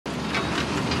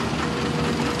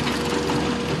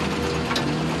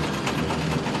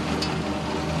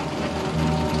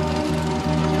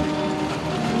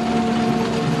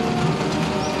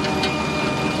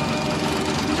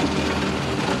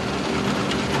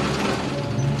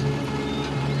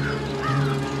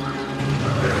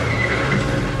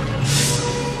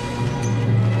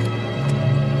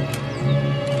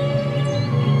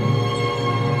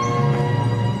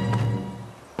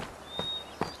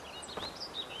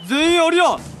全員降り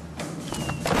ろ。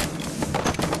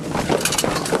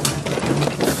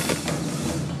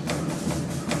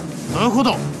なるほ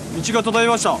ど。道が途絶え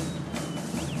ました。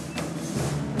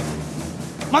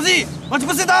まずい。待ち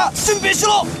伏せだ。準備し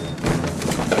ろ。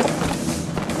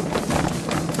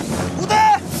撃て。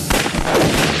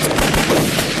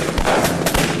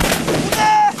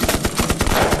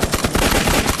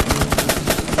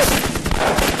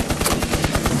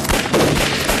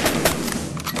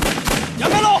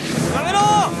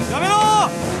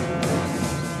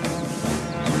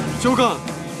長官、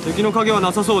敵の影は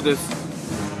なさそうです。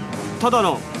ただ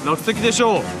の落石でし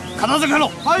ょう。片付け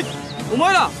ろ。はい。お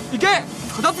前ら行け。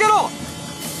片付けろ。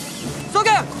急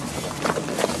げ。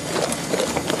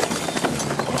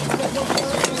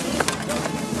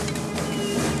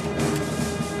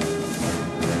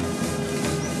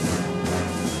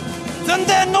全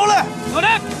点乗れ。乗れ。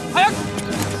早く。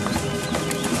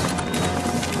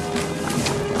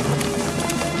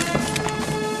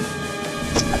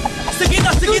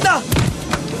敵だ。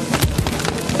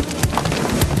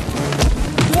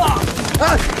うわ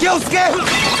あ、気をつけ。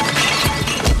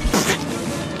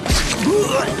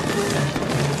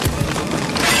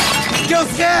気を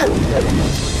つけ。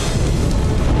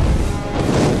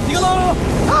逃げろ。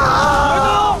あ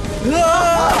あ。うわ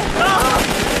あ。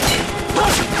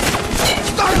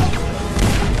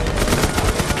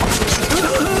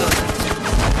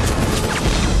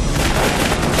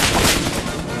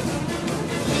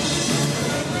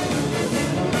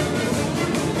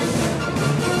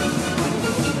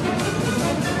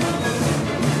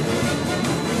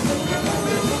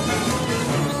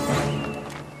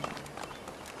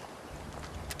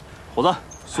虎子，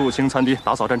肃清残敌，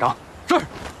打扫战场。是。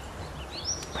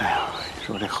哎呀，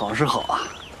说这好是好啊，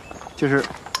就是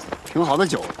挺好的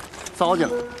酒，糟践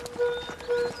了。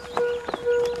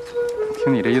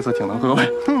听你这意思，挺能喝呗。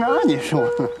那你说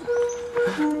呢？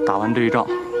打完这一仗，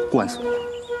灌死你。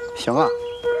行啊。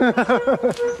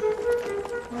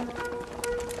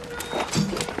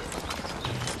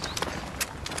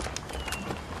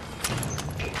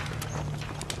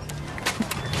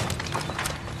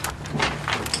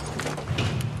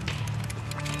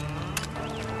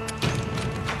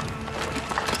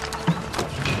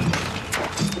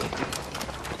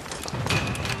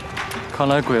看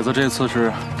来鬼子这次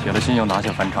是铁了心要拿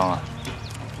下繁昌啊！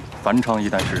繁昌一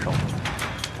旦失守，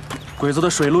鬼子的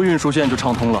水陆运输线就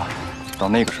畅通了。到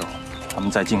那个时候，他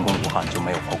们再进攻武汉就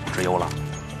没有后顾之忧了。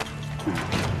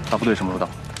大部队什么时候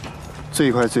到？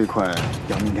最快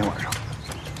要明天晚上，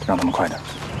让他们快点。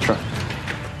是。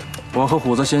我和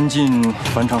虎子先进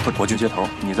繁昌和国军接头，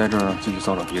你在这儿继续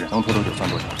骚扰敌人，能拖多久算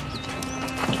多久。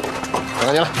交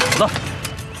给你了。走。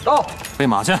到。备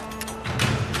马去。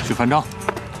去繁昌。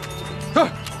是。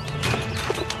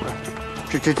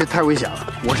这太危险了！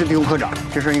我是地工科长，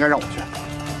这事应该让我去。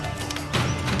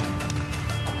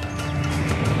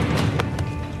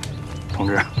同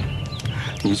志，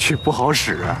你去不好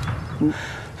使。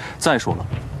再说了，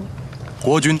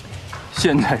国军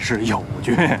现在是友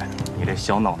军，你这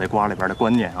小脑袋瓜里边的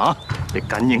观念啊，得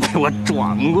赶紧给我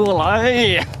转过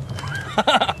来。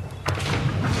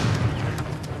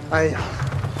哎呀，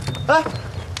哎，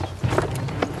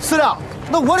司令，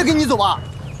那我得跟你走吧？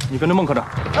你跟着孟科长。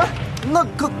哎。那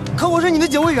可我是你的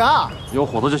警卫员啊！有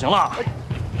虎子就行了。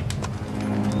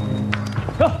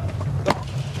上！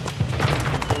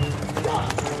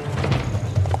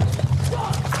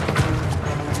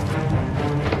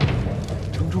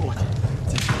撑住我！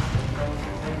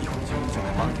一会儿就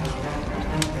来帮你了。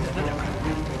简单点，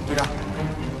队长。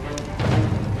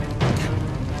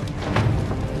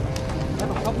来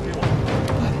把枪给我。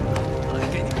来，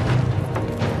给你。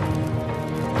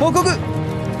報告、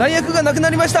弾薬がなくな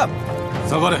りました。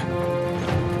下がれ。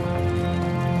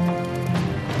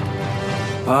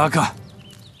バカ、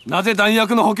なぜ弾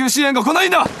薬の補給支援が来ない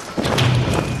んだ。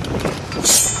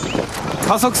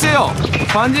加速せよ。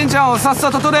ファンジンちゃんをさっ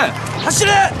さと取れ。走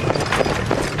れ。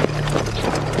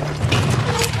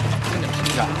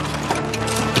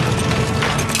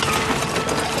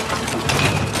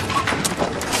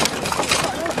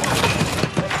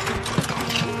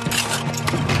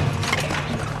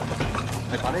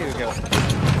把这个给我。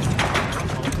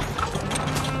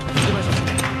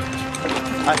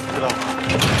哎，知道了。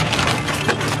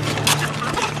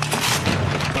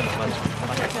慢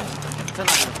点，在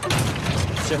哪里？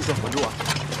先稳住啊，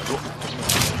稳住。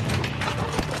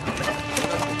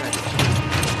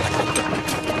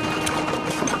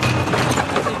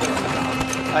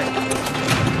哎，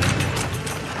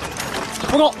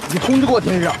报告，你通知过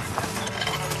田师长。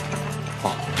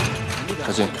好，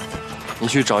可心，你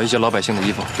去找一些老百姓的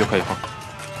衣服，绝可以换。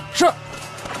是。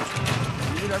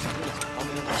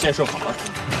先顺好了。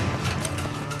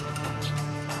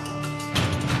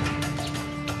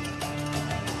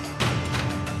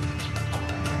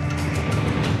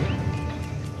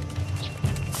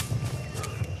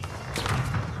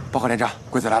报告连长，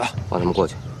鬼子来了，放他们过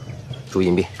去，注意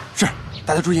隐蔽。是，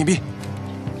大家注意隐蔽。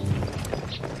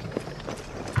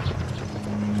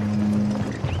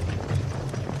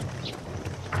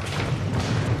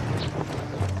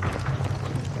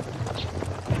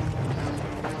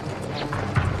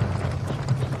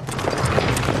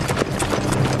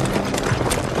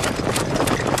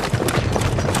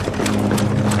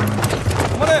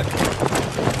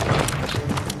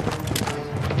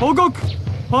報告、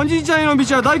パンジーチャイの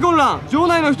道は大混乱、城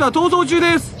内の人は逃走中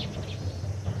です。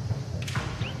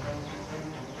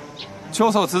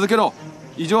調査を続けろ。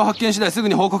異常発見次第すぐ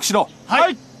に報告しろ。は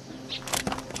い。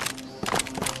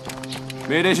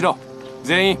命令しろ。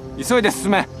全員急いで進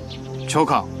め。長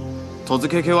官、突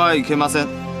撃はいけません。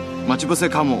待ち伏せ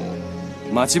かも。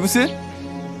待ち伏せ？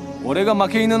俺が負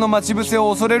け犬の待ち伏せを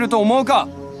恐れると思うか。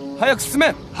早く進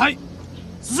め。はい、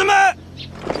進め。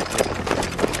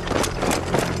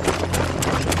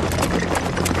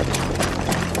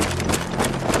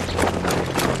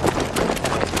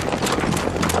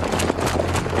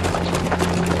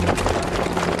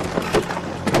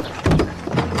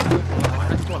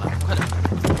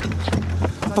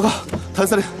报告，谭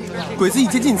司令，鬼子已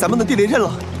接近咱们的地雷阵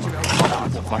了。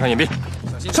马上隐蔽。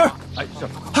是。哎，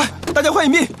嗨，大家快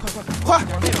隐蔽！快，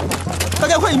大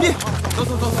家快隐蔽！走，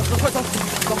快走！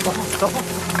走！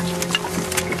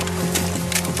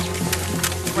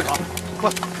隐蔽好，快，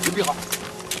隐蔽好。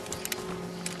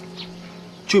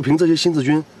就凭这些新四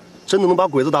军，真的能把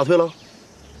鬼子打退了？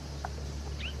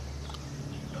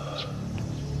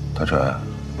大川，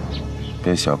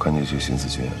别小看这些新四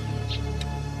军。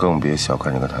更别小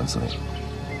看这个谭司令，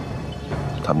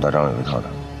他们打仗有一套的。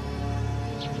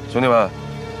兄弟们，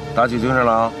打起精神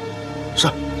来啊！是，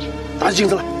打起精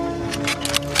神来。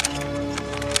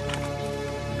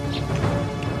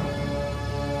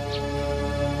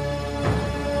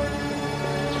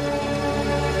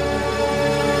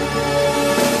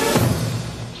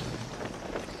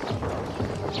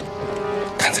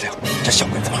谭司令，这小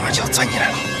鬼子马上就要钻进来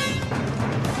了。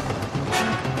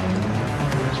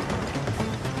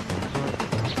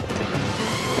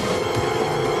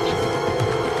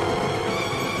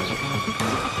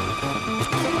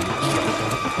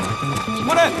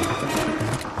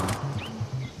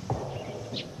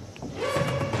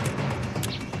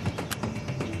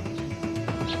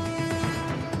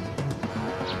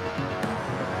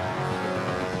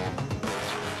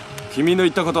君の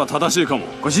言ったことは正しいかも。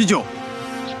ご指示を。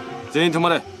全員止ま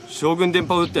れ。将軍電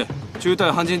波を撃って中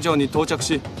隊半陣町に到着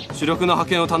し、主力の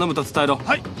派遣を頼むと伝えろ。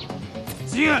はい。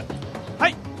支援。は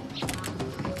い。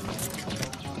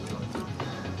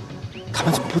他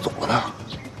们怎么不走了呢？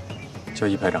就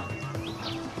一排长。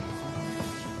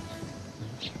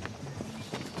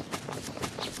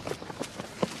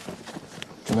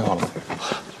准备好了，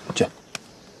去。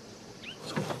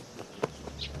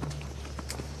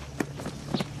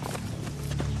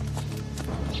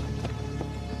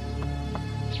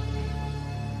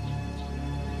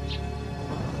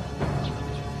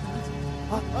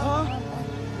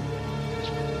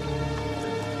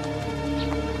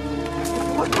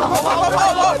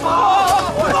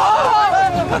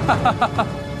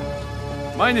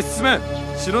前に進め。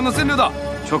城の占領だ。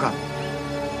長官、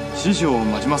指示を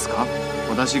待ちますか？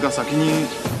私が先に。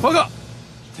バカ、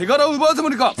手柄を奪うつも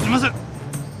りか。すみません。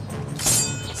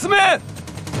進め。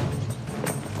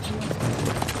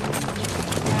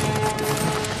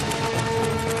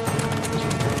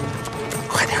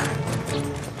快点，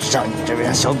让你这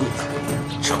边小鬼子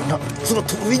尝尝坐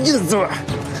土飞机的滋味。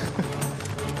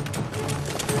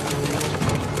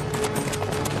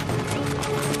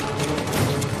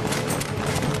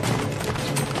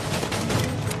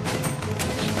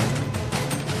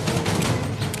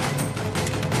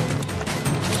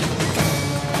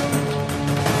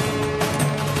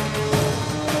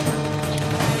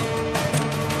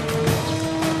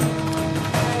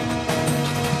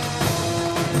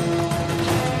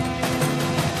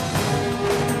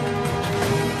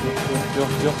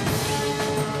有。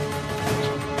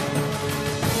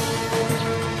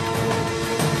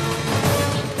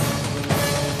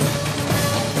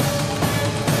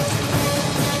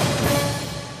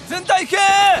全体行け！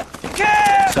行け！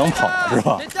想跑是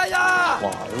吧？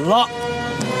完了，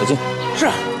小心！是。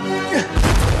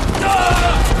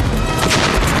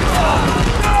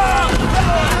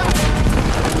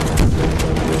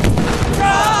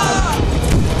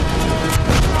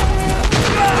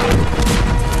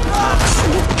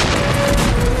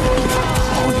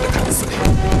好你个谭司令！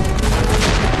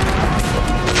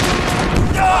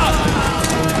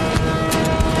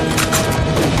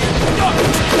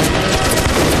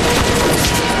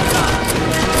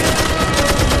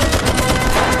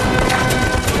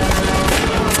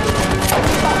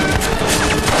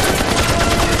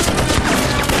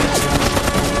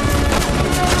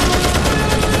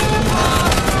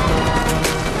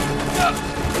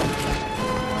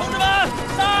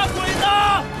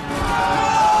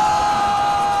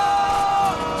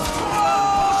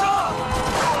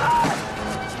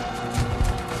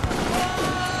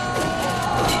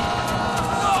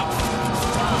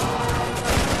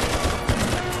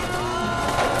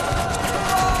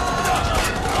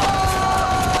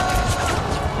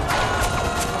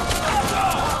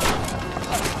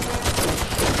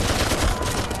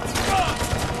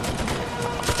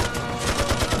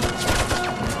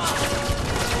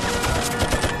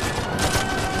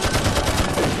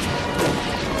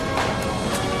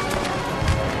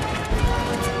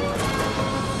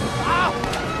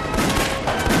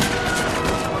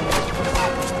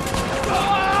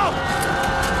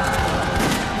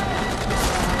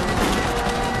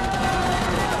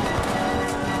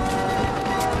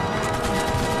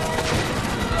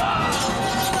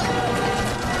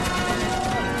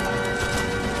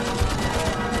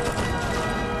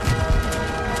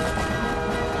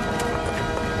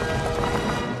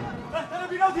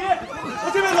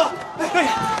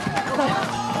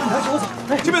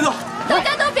这边走。大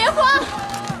家都别慌，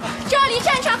这儿离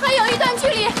战场还有一段距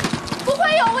离，不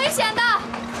会有危险的。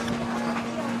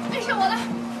没事，我来。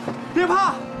别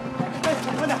怕。哎，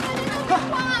快点，快！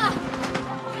哇！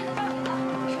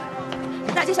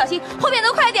大姐小心，后面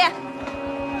都快点。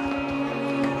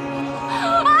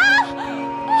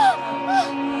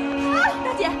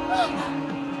 大姐，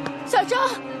小周，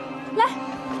来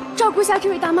照顾一下这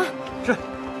位大妈。是。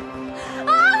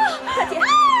大姐，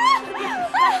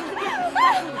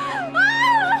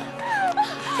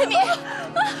天明，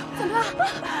怎么了？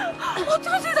我肚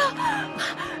子疼，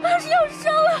还是要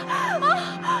生了。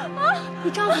你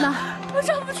丈夫呢？我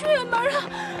丈夫去远门了，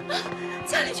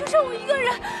家里就剩我一个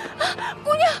人。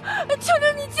姑娘，求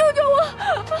求你救救我！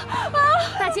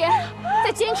大姐，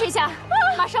再坚持一下，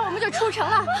马上我们就出城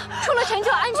了，出了城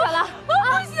就安全了。不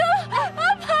行，怕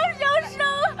是要生了。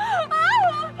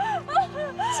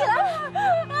起来。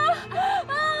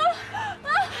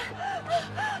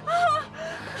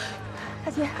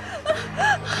 大姐，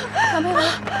杨佩文，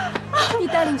你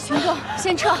带领群众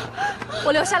先撤，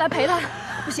我留下来陪他。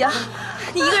不行，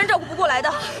你一个人照顾不过来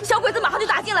的，小鬼子马上就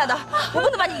打进来的，我不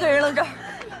能把你一个人扔这儿。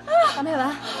杨佩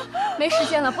文，没时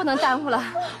间了，不能耽误了，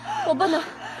我不能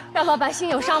让老百姓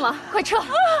有伤亡，快撤！大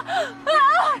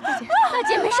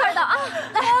姐没事的啊，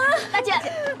来，大姐，撤呀，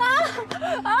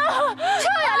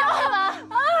刘佩文，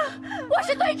我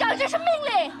是队长，这是命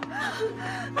令，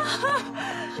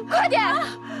快点！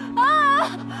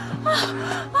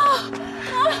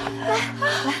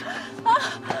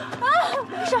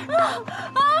 没事，有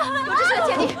秩序的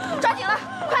姐弟，抓紧了，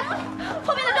快，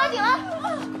后面的抓紧了。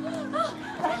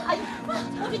来，阿姨，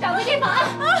我去找个地方啊，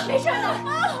没事的。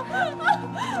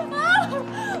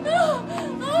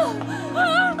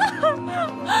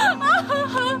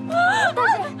大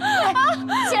姐，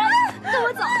起来，跟我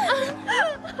走。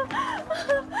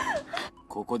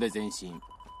ここで前進。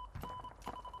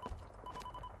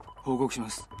報告しま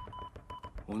す。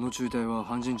小野中隊は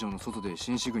阪神町の外で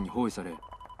新四軍に包囲され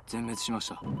全滅しまし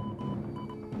た。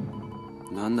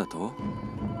なんだと？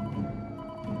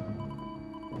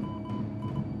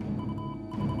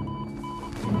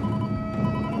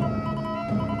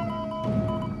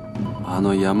あ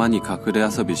の山に隠れ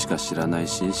遊びしか知らない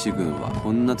新四軍は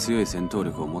こんな強い戦闘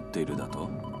力を持っているだと？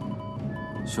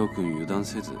諸君油断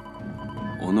せず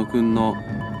小野君の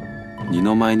二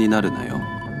の舞になるなよ。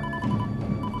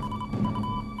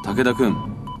武田君、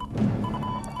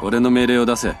俺の命令を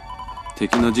出せ。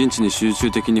敵の陣地に集中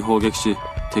的に砲撃し、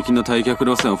敵の退却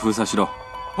路線を封鎖しろ。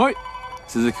はい。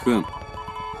鈴木君、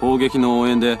砲撃の応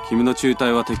援で君の中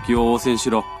隊は敵を応戦し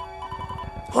ろ。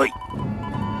はい。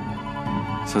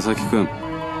佐々木君、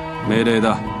命令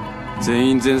だ。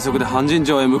全員全速で阪神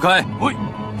城へ向かえ。はい。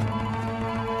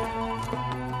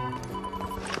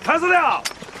谭司令，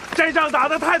这仗打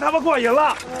得太他妈过瘾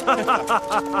了！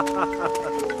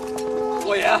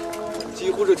过瘾，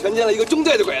几乎是全歼了一个中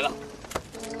队的鬼子。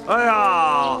哎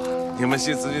呀，你们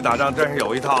新四军打仗真是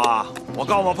有一套啊！我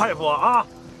高我佩服啊！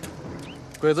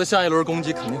鬼子下一轮攻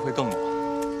击肯定会更猛，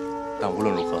但无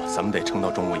论如何，咱们得撑到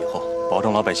中午以后，保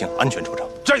证老百姓安全出城。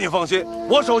这你放心，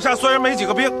我手下虽然没几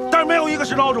个兵，但是没有一个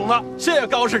是孬种的。谢谢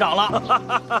高师长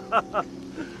了。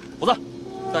虎子，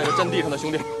带着阵地上的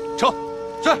兄弟撤。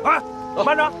是，哎，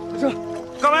班长，是，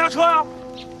干嘛要撤呀？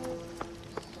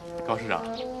高师长，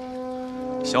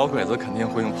小鬼子肯定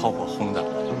会用炮火轰咱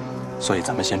们，所以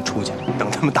咱们先出去，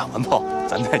等他们打完炮，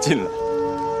咱再进来。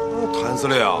谭司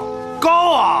令，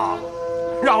高啊，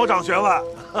让我长学问。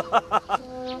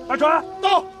大船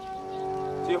到，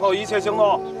今后一切行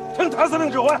动听谭司令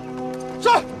指挥。是。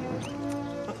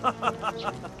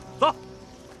走，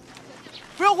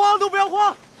不要慌，都不要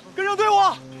慌，跟上队伍。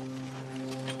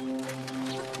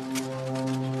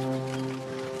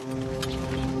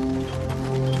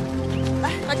来，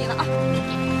抓紧了啊！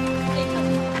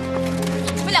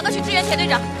你们两个去支援田队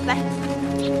长，来，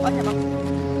往前吧，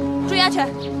注意安全。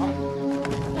来，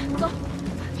走，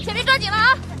前面抓紧了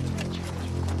啊！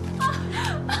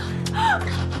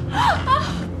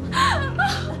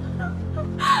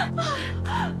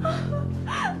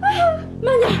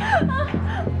慢点。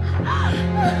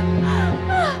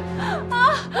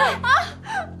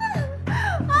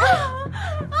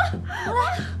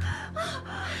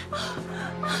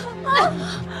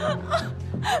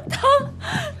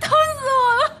疼死我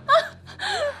了！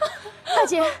大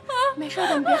姐，没事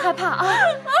的，你别害怕啊，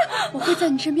我会在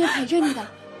你身边陪着你的。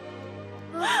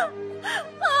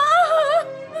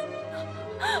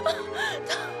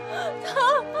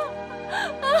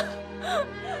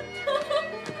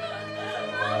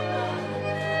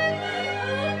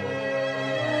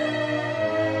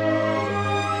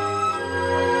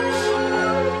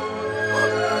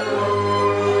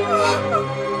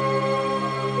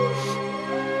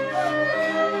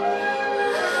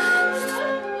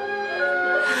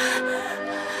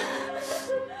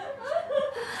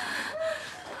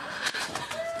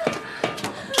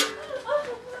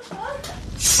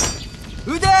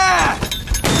撃て！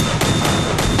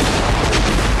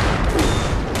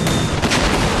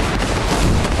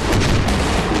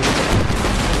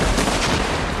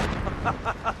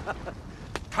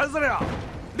谭司令，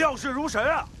料事如神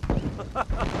啊！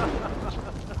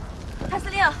谭司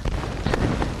令，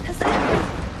谭司令，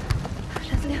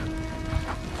谭司令，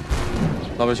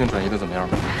老百姓转移的怎么样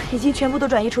了？已经全部都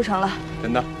转移出城了。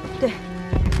真的？对。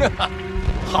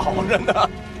好着呢。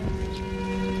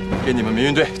给你们民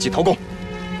运队记头功。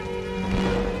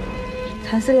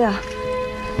谭司令，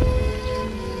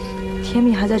田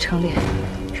米还在城里。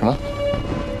什么？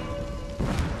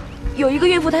有一个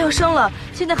孕妇她要生了，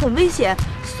现在很危险，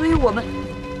所以我们……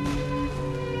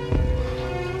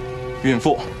孕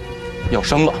妇要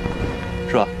生了，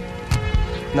是吧？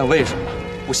那为什么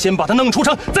不先把她弄出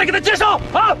城，再给她接生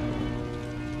啊？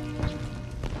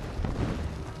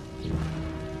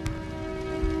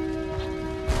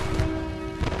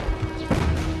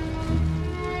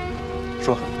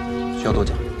说，需要多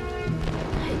久？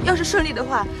要是顺利的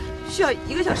话，需要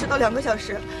1个小时到2个小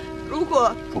时。如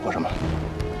果什么？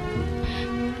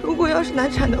如果要是难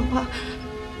产的话，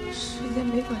时间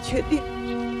没法确定。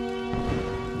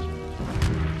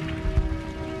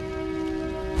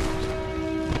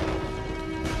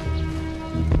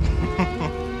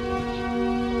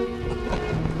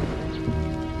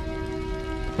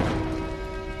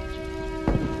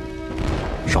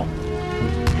烧。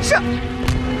是。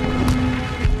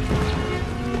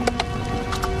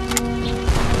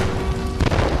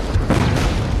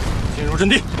进入阵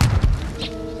地。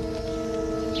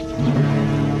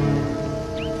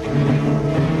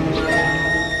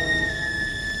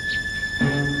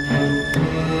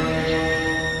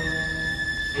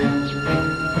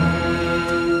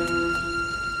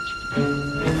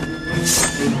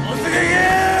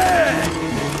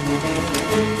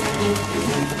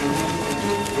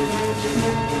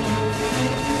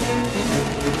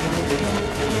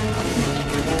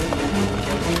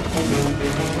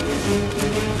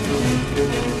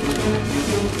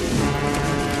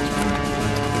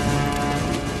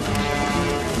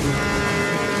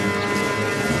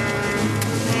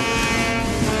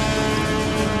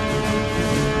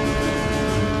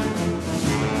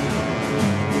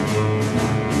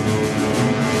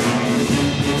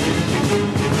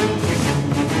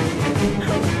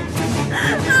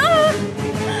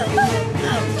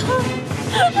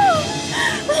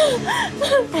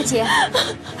大姐，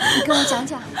你跟我讲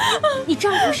讲，你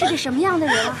丈夫是个什么样的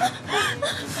人啊？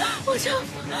我丈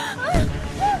夫，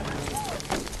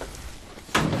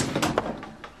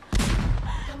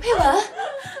佩文，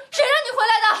谁让你回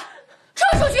来的？撤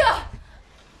出去！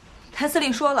谭司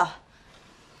令说了，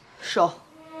手。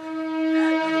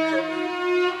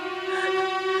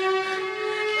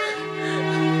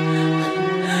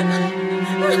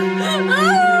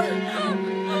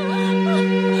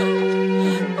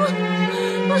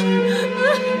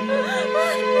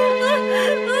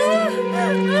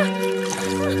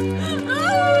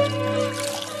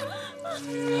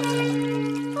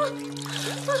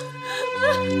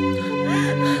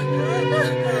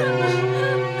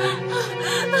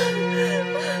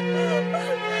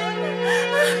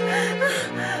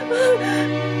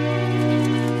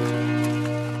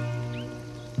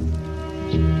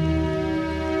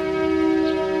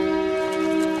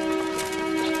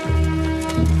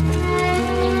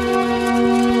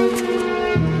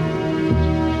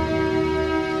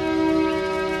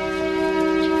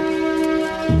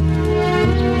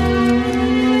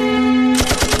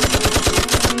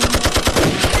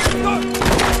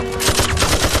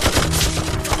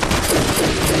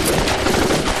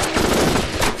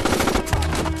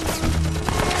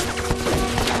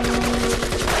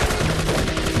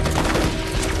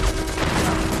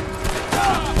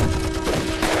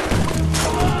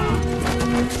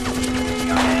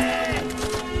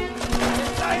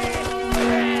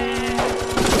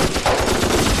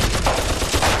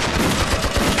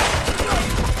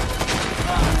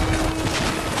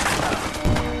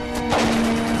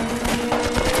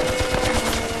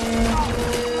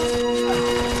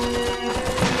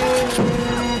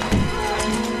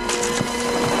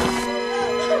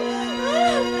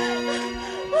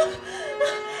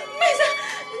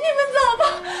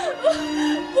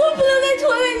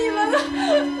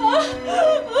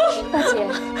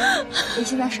你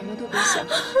现在什么都别想，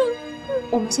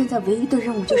我们现在唯一的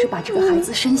任务就是把这个孩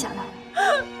子生下来。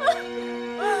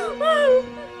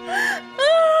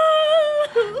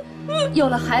有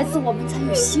了孩子，我们才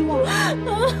有希望。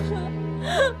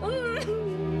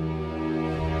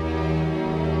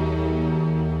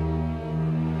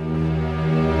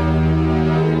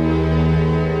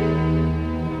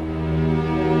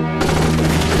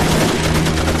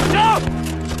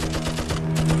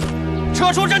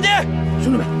撤出阵地！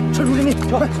兄弟们，撤出阵地，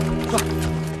快！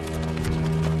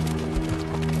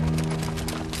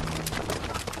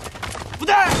部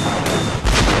队！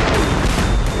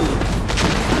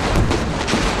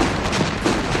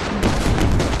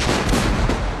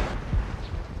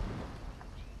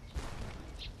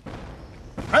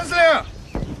谭司令，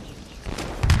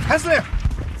谭司令，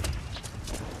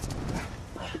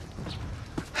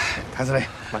谭司令，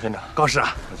马县长，高师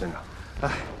啊，马县长，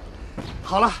哎，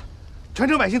好了，全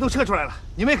城百姓都撤出来了，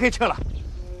你们也可以撤了。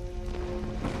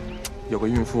有个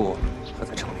孕妇还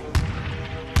在城里，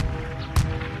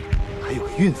还有个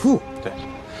孕妇。对，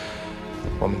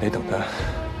我们得等她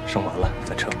生完了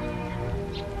再撤。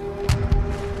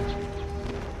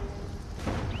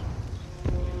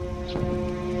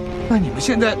那你们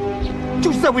现在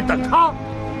就是在为等她？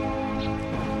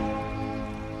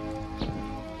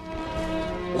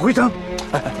我回城。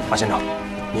哎，马县长，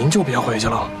您就别回去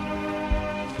了。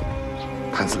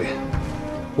谭司令，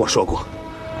我说过，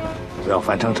只要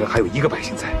樊长城还有一个百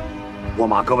姓在，我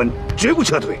马格文绝不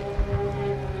撤退。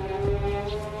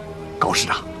高师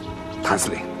长，谭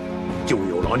司令，就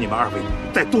有劳你们二位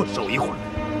再多守一会儿。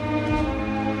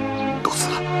告辞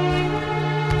了。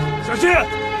小心！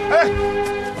哎。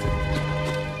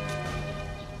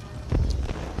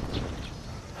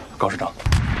高师长，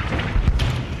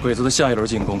鬼子的下一轮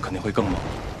进攻肯定会更猛。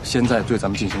现在对咱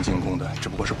们进行进攻的只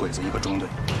不过是鬼子一个中队，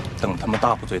等他们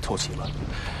大部队凑齐了，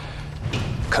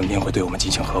肯定会对我们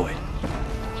进行合围。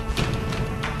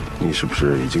你是不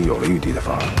是已经有了御敌的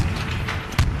方案？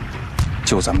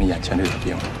就咱们眼前这点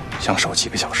兵，想守几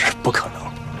个小时不可能。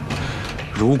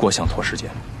如果想拖时间，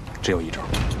只有一招：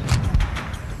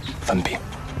分兵。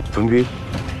分兵？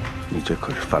你这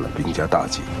可是犯了兵家大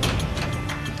忌。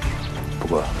不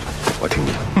过，我听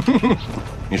你的，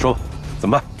你说怎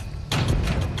么办？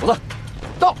走子，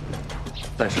到！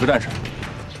带10个战士，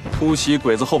突袭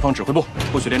鬼子后方指挥部，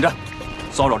不许恋战。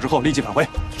骚扰之后立即返回。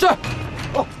是。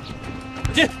哦。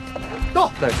进。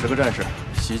到。带10个战士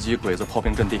袭击鬼子炮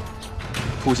兵阵地，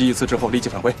突袭1次之后立即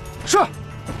返回。是。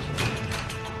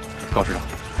高师长，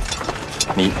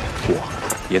你我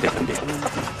也得分兵，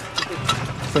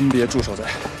分别驻守在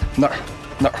那儿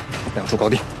2处高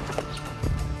地。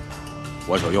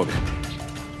我守右边。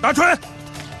打锤！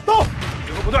到！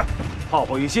集合部队，炮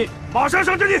火一息，马上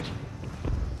上阵地。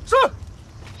是。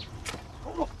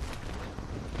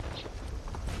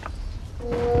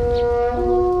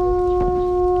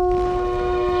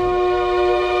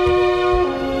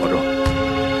保重，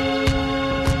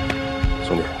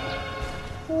兄弟，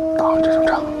打完这场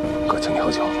仗，哥请你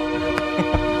喝酒。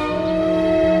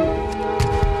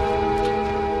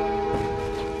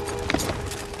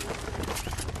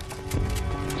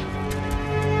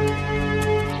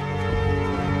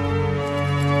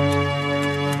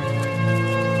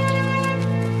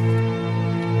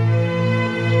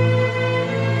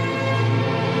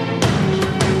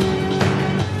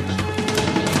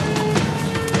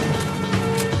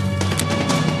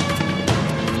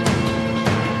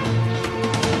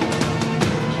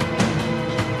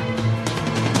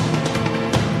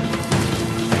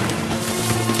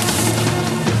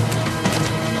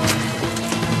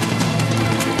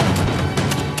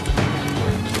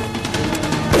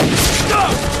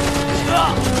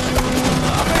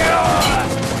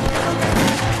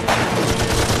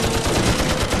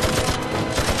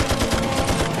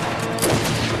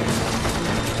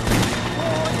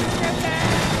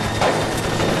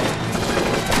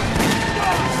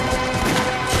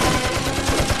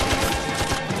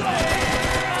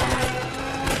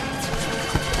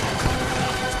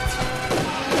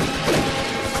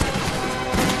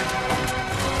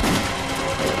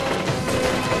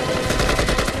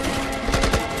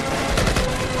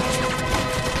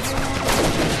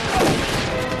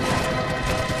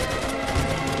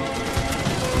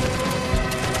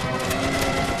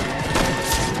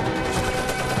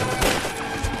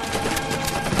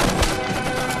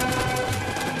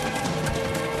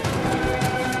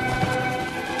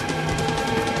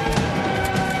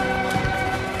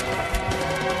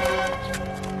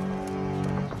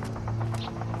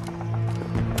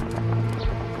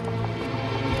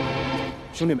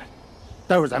兄弟们，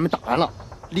待会儿咱们打完了，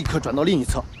立刻转到另一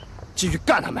侧，继续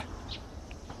干他们！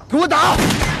给我打！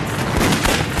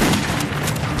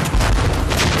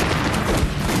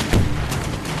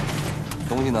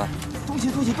东西呢？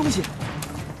东西，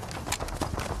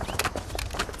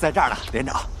在这儿呢，连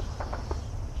长。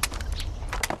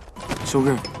将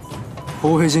軍、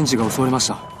砲兵陣地が襲われまし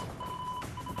た。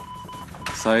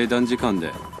最短時間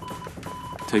で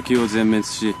敵を全滅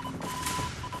し、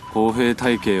砲兵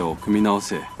隊形を組み直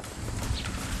せ。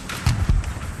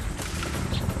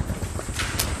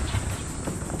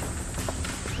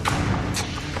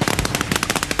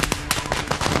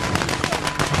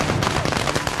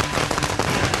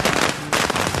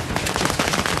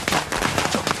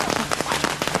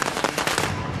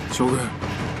将軍、こ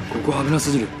こは危な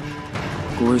すぎる。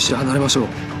合意して離れましょう。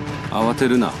慌て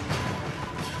るな。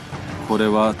これ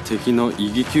は敵の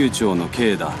伊木球長の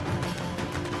刑だ。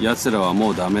奴らはも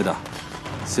うダメだ。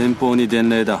先方に伝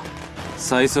令だ。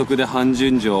最速で半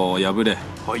順条を破れ。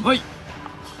はい。はい。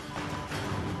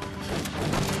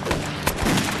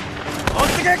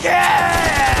突撃！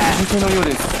事件のよう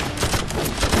です。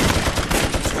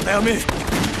仕方やめ。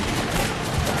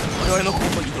我々の方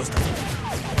向に移動した。撤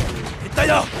退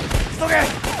だ。急げ。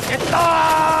撤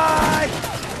退！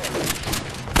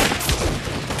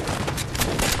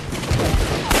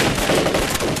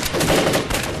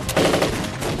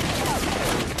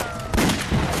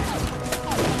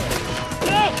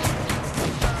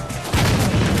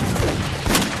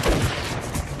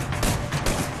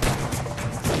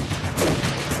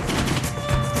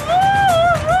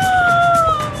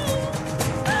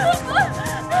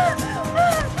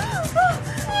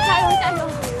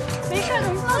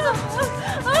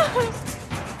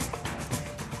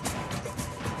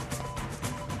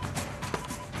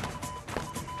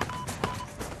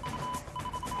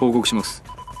報告します。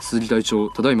鈴木隊長、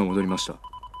ただいま戻りました。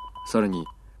さらに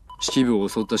指揮部を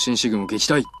襲った新士軍を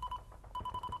撃退。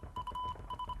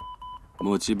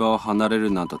持ち場を離れる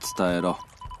なと伝えろ。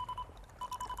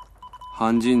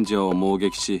半陣城を猛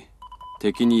撃し、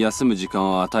敵に休む時間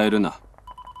を与えるな。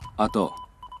あと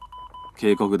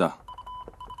警告だ。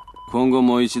今後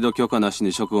もう一度許可なし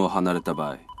に諸軍を離れた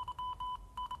場合、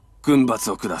軍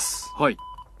罰を下す。はい。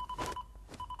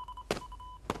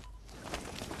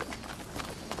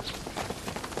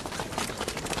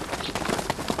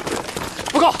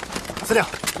报告，司令，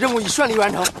任务已顺利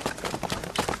完成。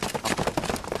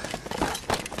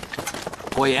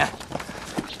火眼，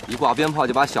一挂鞭炮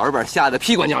就把小日本吓得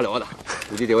屁滚尿流的，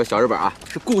估计这回小日本啊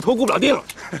是顾头顾不了腚了。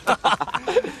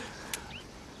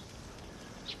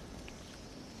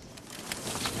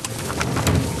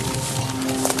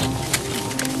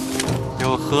给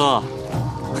我喝。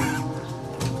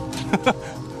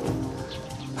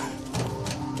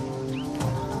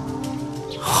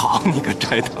好你个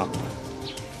斋藤！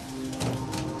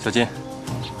小金，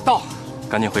到，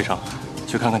赶紧回城，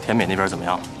去看看田美那边怎么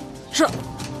样。是。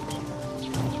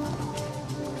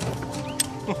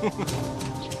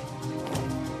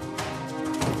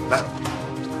来。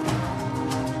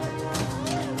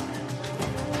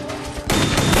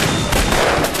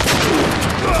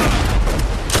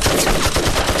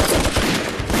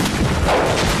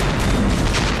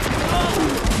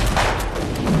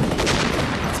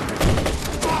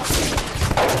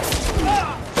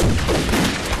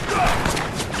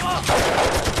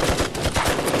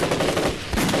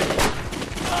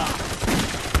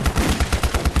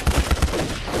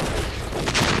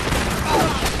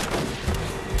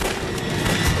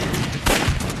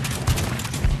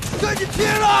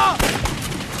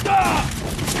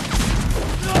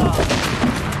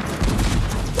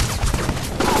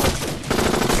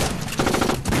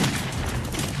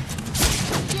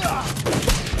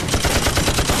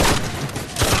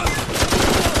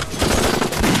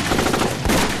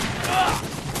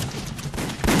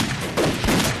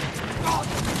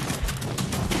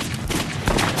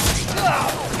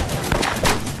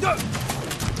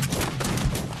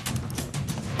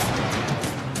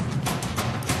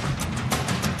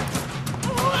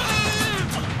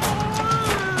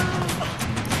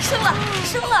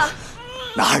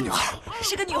男孩女孩？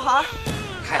是个女孩。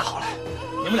太好了，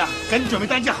你们俩赶紧准备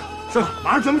担架。是，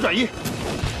马上准备转移。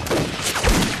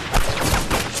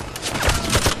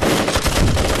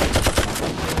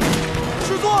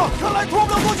师座，看来拖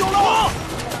不了多久了。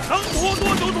能拖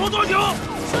多久拖多久。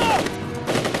是。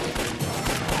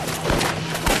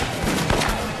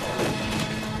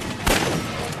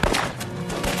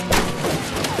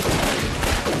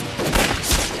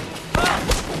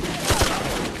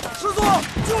师座，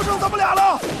就剩咱们俩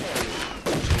了。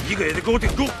一个也得给我顶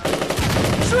住。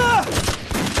是。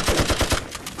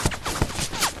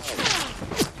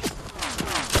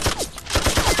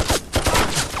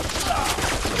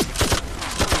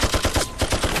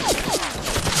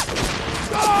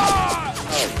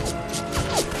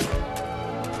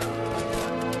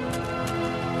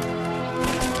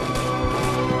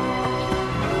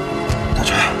大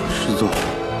臣，师座，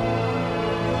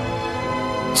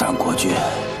咱国军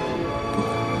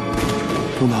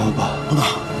不恼了吧？不恼，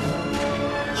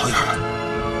好样的！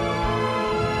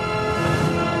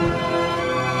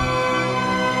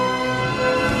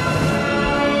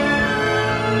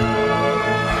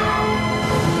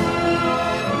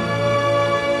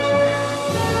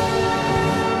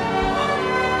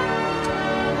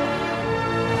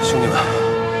兄弟们，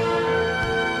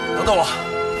等等我！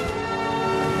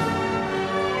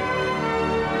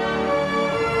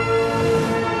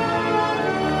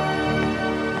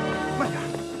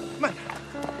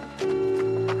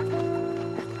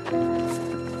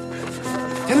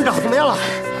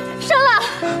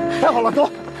好了，走。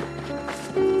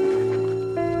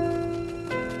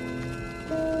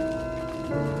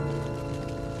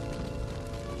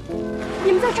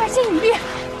你们在这儿先隐蔽。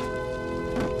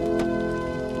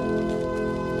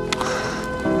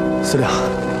司令，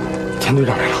田队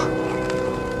长来了。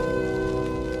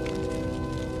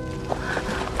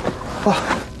啊，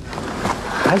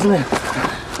谭司令，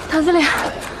谭司令，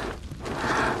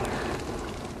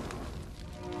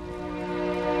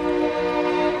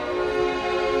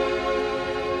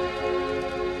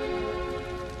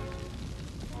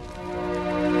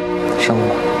伤了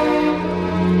吗？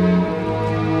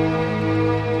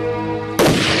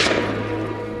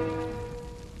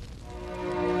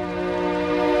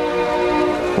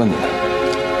问你呢，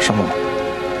生了吗？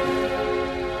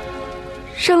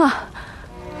生了，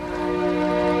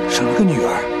生了个女儿。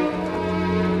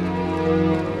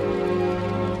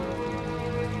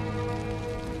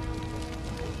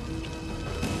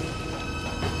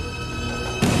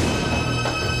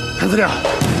谭司令，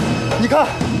你看。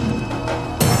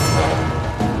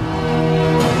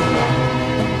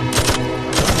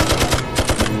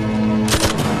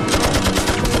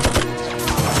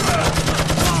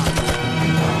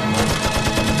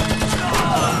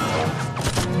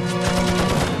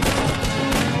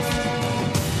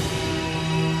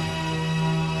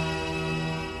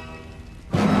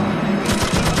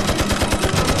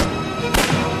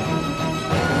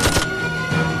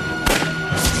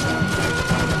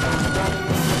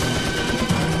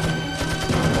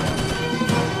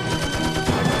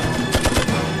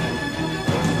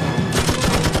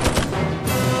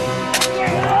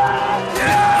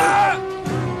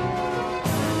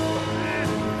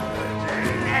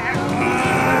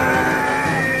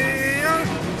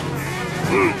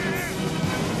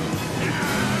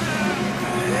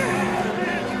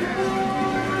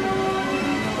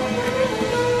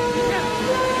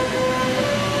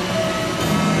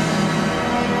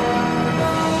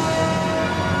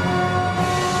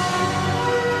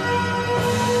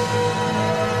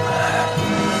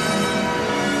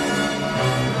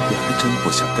真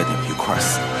不想跟你们一块儿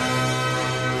死。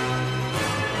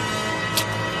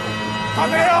打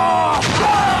开呀！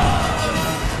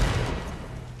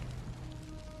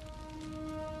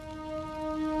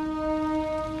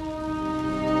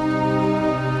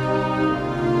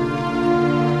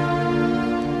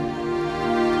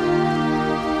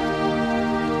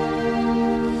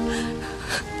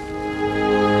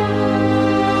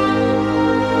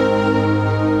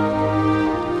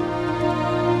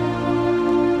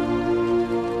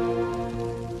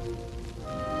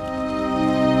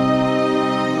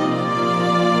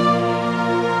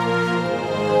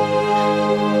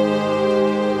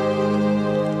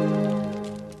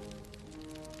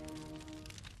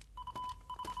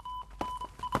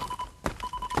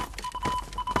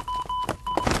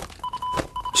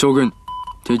将軍、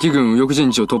敵軍右翼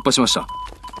陣地を突破しました。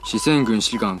四川軍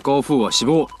指揮官高風は死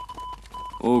亡。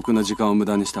多くの時間を無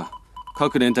駄にした。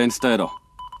各連隊に伝えろ。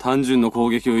単純の攻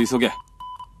撃を急げ。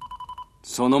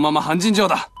そのまま半陣場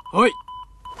だ。はい。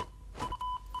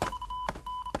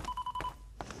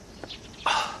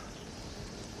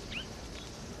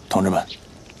同志们，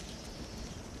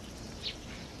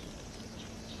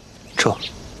撤！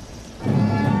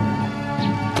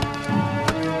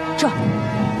这。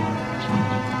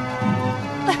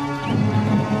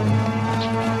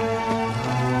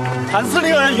谭司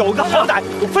令有个好歹，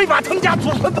我非把他们家祖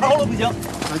坟刨了不行。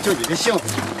就你这性子，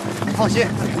你放心，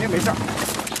肯定没事。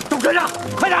都跟上，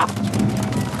快点！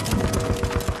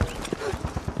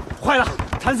坏了，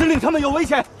谭司令他们有危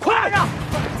险，快点！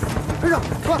跟上，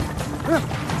快，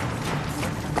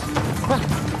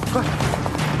快！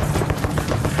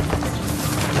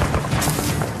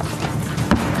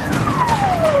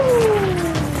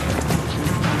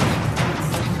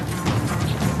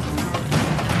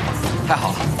太好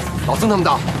了，老孙他们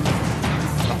到。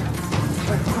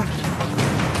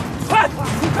快，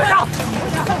跟上！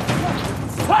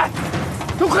快，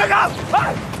都快上！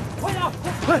快，快点！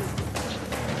快！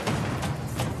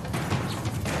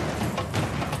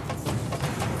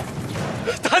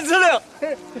谭司令，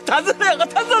谭司令，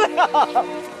谭司令，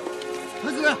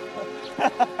谭司令，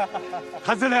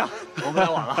谭司令，我们来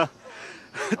晚了，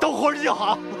都活着就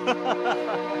好。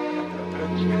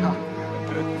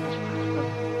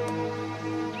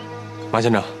马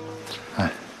先生，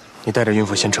你带着孕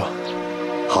妇先撤。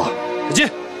好，再见。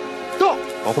到，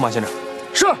保护马先生。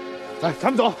是。来，咱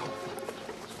们走。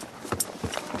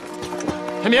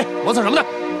天明，磨蹭什么呢？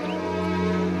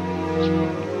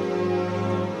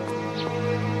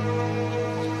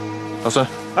老孙，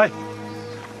哎，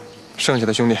剩下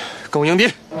的兄弟跟我迎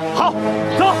敌。好，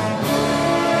走。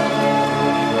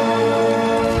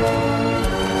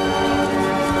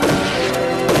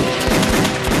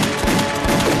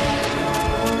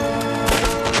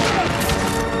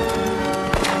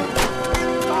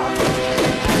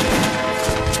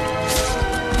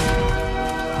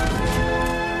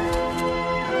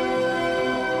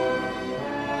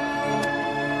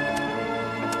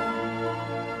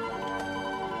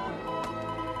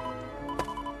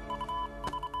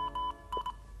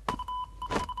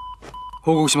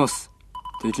報告します。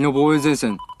敵の防衛前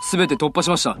線全て突破し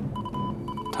ました。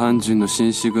単純の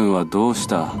新四軍はどうし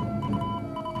た？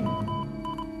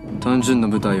単純の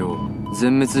部隊を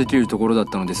全滅できるところだっ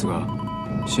たのですが、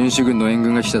新四軍の援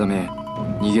軍が来たため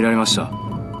逃げられました。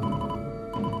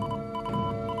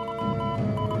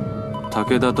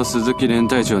武田と鈴木連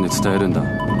隊長に伝えるんだ。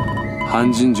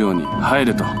半尋城に入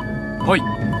ると。はい。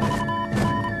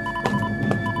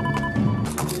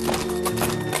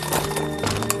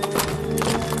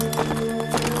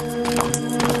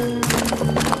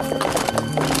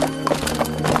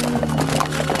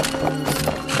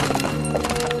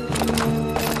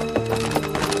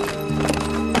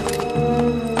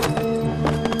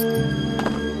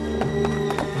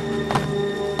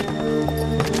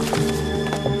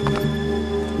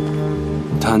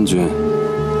単純、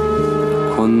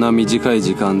こんな短い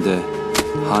時間で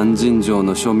半尋城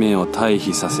の正面を退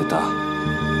避させた。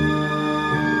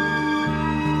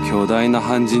巨大な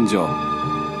半尋城、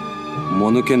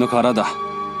もぬけの殻だ。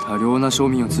多量な庶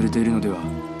民を連れているのでは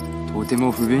とて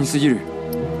も不便すぎる。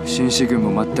新四軍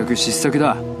も全く失策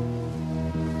だ。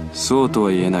そうと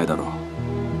は言えないだろう。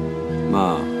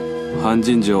まあ半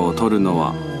尋城を取るの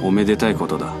はおめでたいこ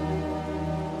とだ。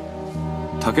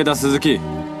武田鈴木、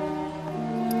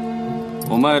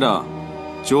お前ら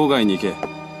城外に行け。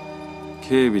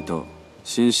警備と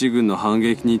新四軍の反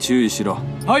撃に注意しろ。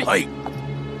はい、はい、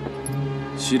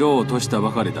城を落とした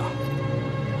ばかりだ。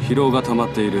疲労が溜ま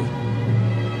っている。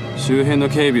周辺の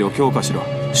警備を強化しろ。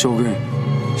将軍、指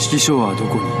揮所はど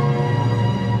こ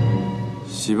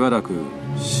に？しばらく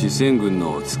四川軍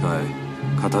のを使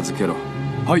え。片付けろ。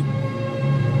はい。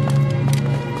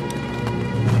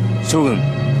将軍、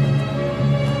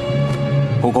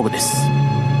報告です。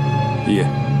いえ、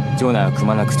城内はく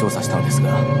まなく調査したのです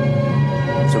が、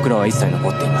食料は一切残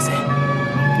っていません。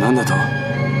何だと？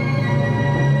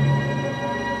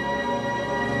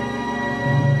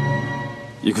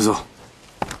行くぞ。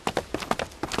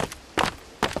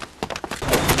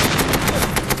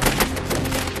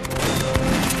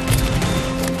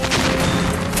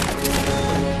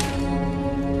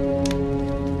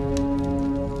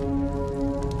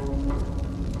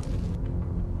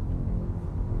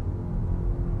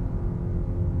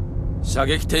射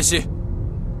撃停止。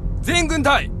全軍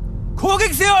隊攻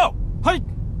撃せよ。はい。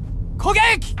攻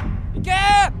撃。行け。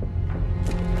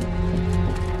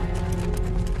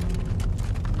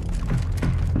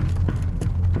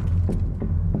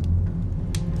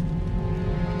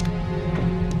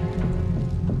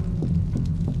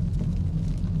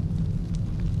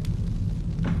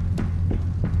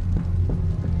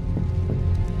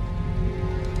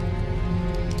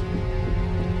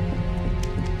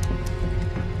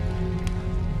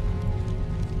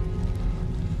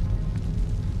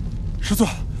师座，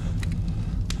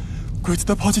鬼子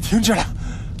的炮击停止了。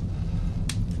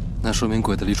那说明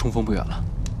鬼子离冲锋不远了。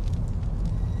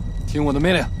听我的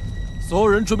命令，所有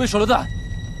人准备手榴弹。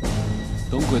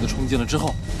等鬼子冲进了之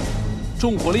后，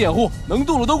重火力掩护，能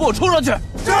动的都给我冲上去。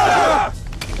是。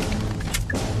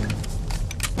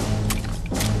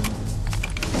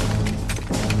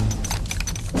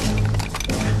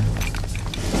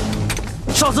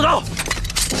上子刀。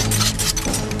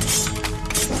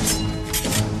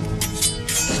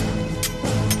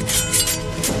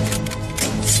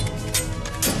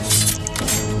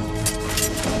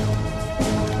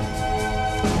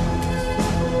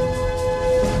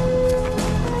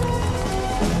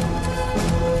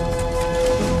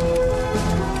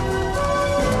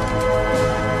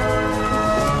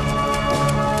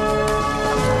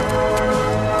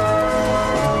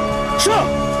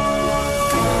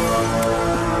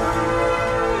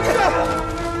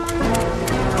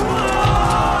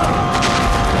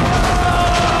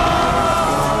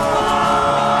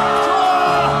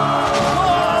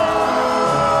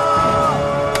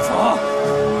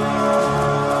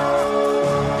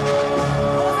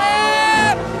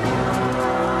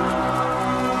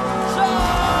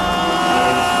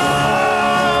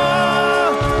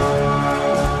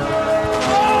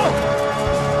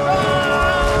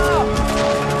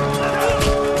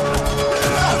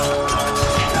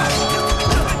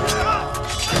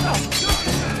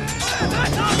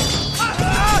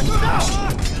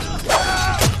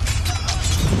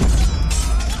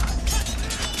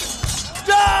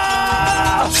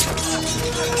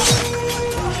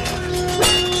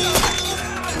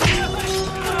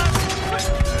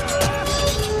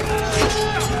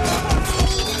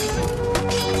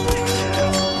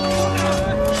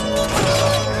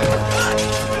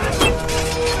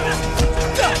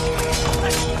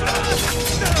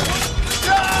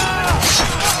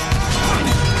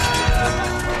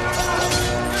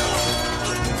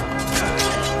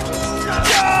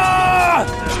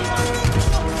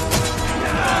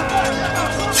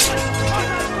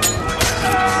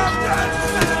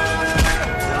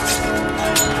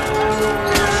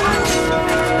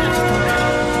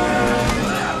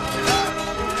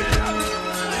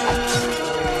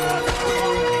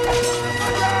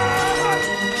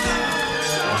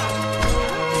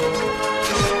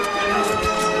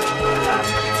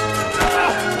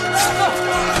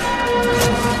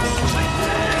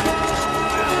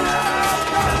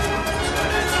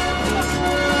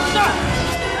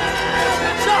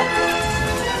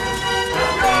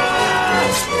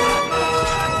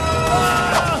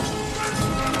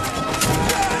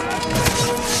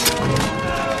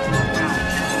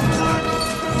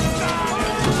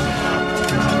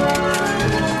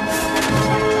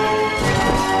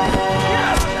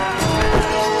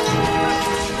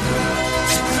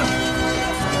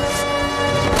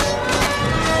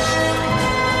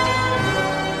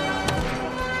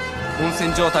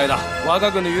状態だ。我が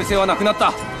軍の優勢はなくなっ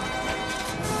た。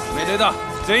命令だ。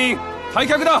全員退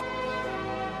却だ。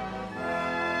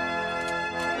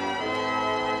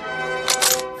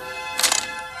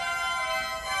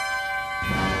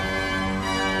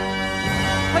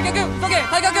退却！急げ！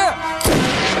退却！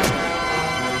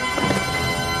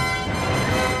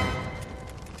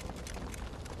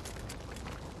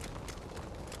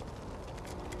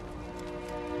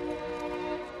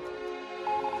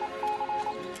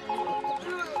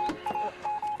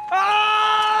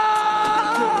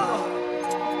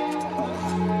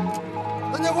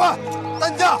担架快！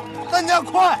担架！担架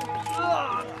快！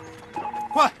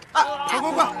快！快！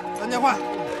担架快！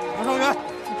马上援！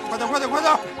快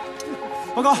点！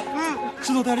报告，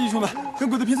石头带着义兄们跟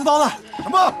鬼子拼刺刀呢。什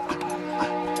么？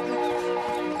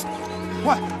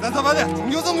快，咱3发电，重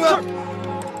修增援。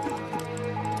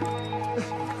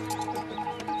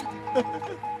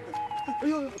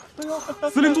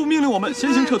司令部命令我们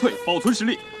先行撤退，保存实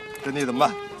力。阵地怎么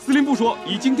办？司令部说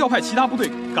已经调派其他部队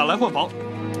赶来换防。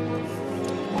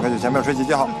我快去前面水起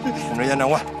记号，通知严长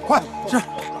官，快！是。し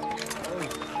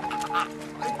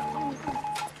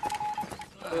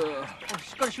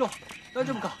っかりしろ。大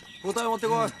丈夫か？包帯を持って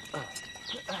こい。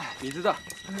水だ。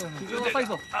非常は酸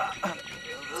素。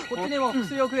こっちにも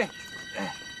薬をくれ。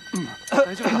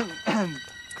大丈夫か？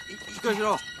しっかりし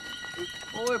ろ。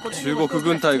中国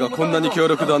軍隊がこんなに強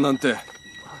力だなんて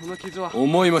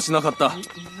思いもしなかった。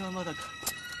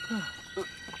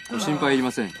ご心配いり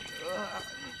ません。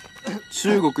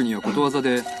中国にはことわざ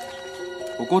で、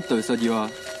怒ったウサギは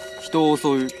人を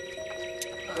襲う。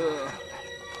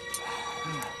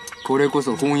これこ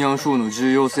そ本山椒の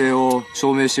重要性を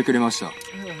証明してくれました。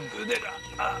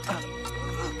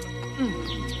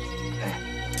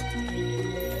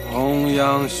本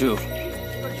山椒、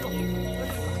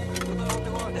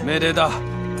命令だ。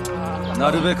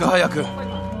なるべく早く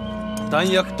弾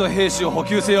薬と兵士を補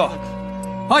給せよ。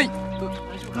はい。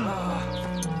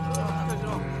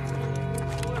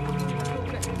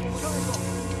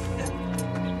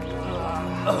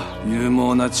勇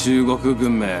猛な中国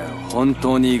軍名、本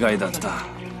当に意外だった。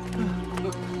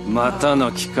また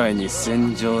の機会に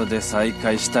戦場で再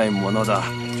会したいものだ。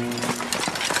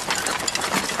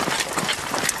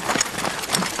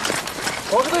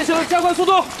我们队形加快速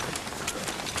度。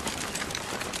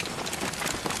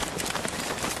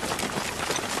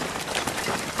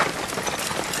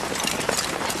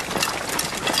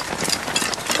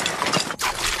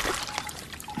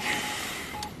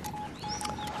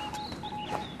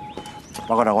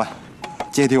报告长官，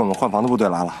接替我们换防的部队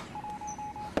来了。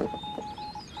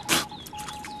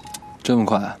这么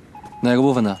快？哪个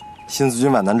部分的？新四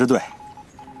军皖南支队。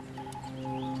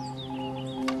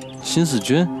新四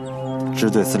军？支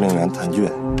队司令员谭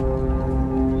俊。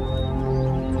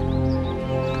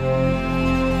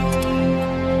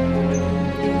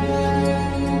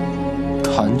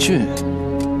谭俊？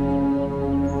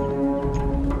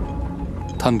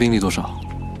他们兵力多少？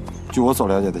据我所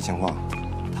了解的情况，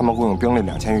他们共有兵力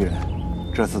2000余人。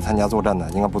这次参加作战的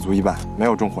应该不足一半，没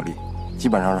有重火力，基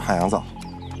本上是汉阳造。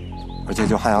而且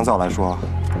就汉阳造来说，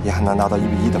也很难达到1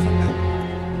比1的分配。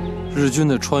日军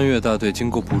的穿越大队经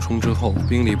过补充之后，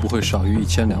兵力不会少于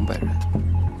1200人，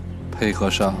配合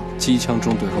上机枪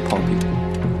中队和炮兵，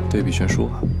对比悬殊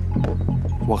啊！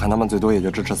我看他们最多也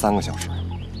就支持3个小时，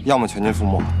要么全军覆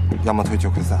没，要么退却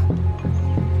溃散。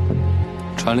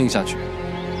传令下去，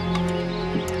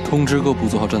通知各部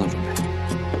做好战斗准备。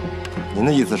您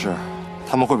的意思是，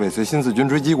他们会尾随新四军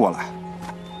追击过来？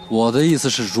我的意思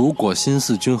是，如果新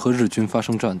四军和日军发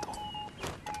生战斗，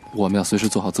我们要随时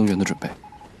做好增援的准备。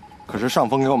可是上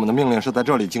峰给我们的命令是在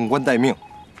这里静观待命，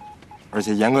而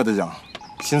且严格的讲，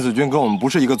新四军跟我们不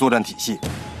是一个作战体系。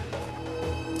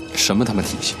什么他妈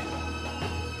体系？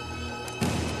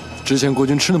之前国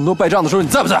军吃那么多败仗的时候，你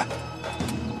在不在？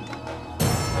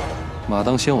马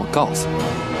当先，我告诉你，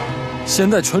现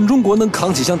在全中国能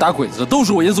扛起枪打鬼子的，都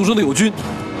是我严肃生的友军。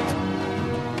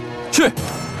去，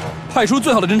派出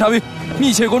最好的侦察兵，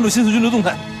密切关注新四军的动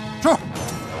态。是。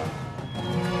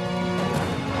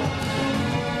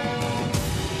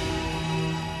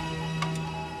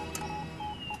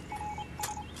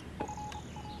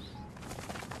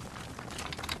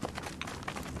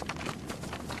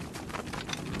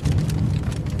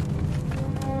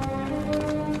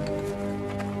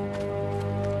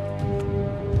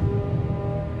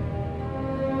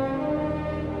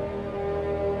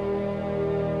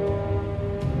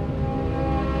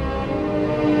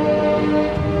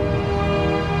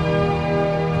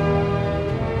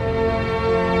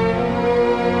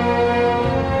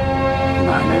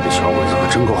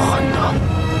真够狠的。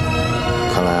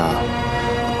看来啊，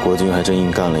国军还真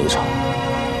硬干了一场。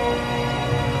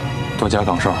多加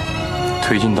岗哨，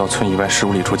推进到村以外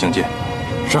15里处警戒。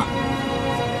是。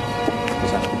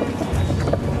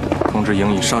通知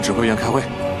营以上指挥员开会。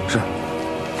是。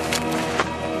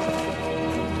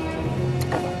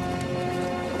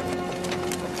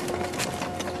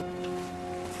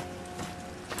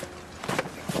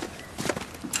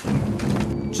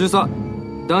中佐、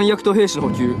弾薬と兵士の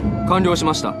補給完了し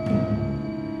ました。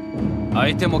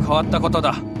相手も変わったこと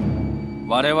だ。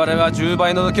我々は10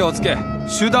倍の度胸をつけ、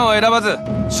手段を選ばず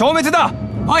消滅だ。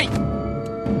はい。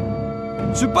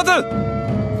出発。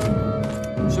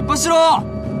出発しろ。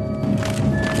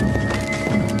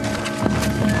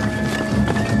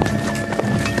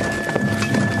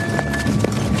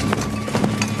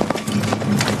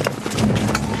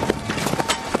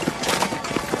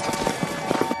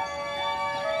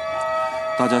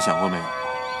大家想过没有？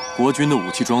国军的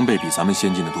武器装备比咱们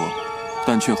先进的多，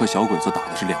但却和小鬼子打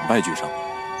的是2败俱伤，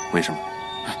为什么？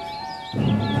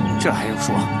这还用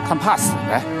说？他们怕死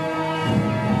呗。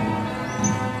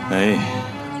哎，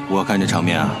我看这场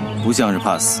面啊，不像是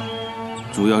怕死，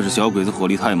主要是小鬼子火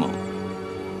力太猛。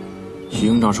徐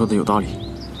营长说的有道理。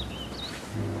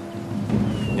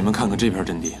你们看看这片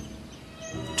阵地，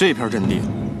这片阵地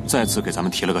再次给咱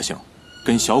们提了个醒，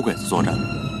跟小鬼子作战，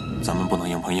咱们不能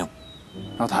硬碰硬。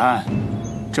老谭，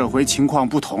这回情况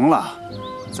不同了，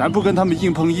咱不跟他们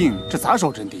硬碰硬，这咋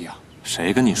守阵地啊？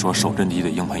谁跟你说守阵地得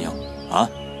硬碰硬啊？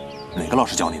哪个老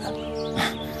师教你的？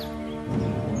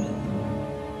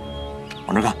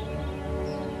往这看，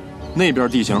那边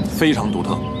地形非常独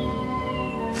特，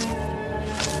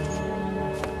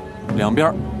两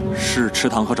边是池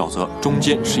塘和沼泽，中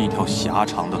间是一条狭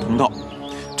长的通道。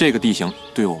这个地形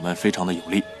对我们非常的有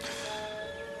利。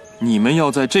你们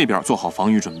要在这边做好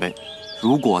防御准备。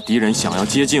如果敌人想要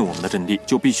接近我们的阵地，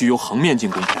就必须由横面进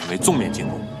攻改为纵面进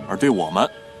攻，而对我们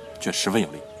却十分有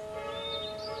利。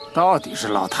到底是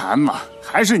老谭嘛，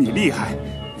还是你厉害？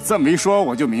你这么一说，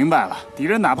我就明白了。敌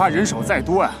人哪怕人手再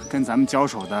多啊，跟咱们交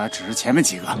手的只是前面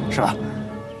几个，是吧？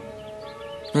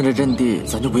那这阵地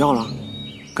咱就不要了？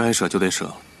该舍就得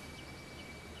舍，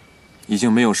已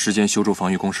经没有时间修筑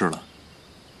防御工事了。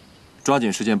抓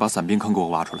紧时间把散兵坑给我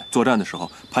挖出来，作战的时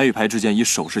候排与排之间以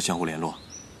手势相互联络。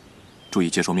注意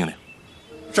接受命令。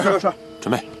是，准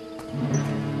备。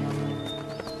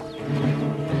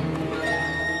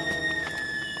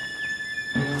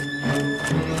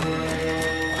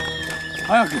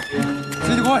早くつ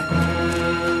いてこい。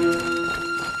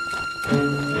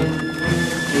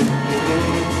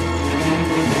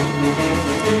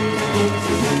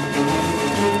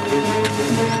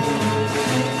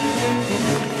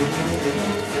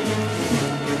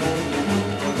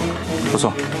不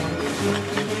错。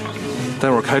待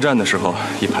会儿开战的时候，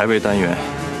以排为单元，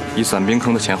以散兵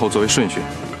坑的前后作为顺序。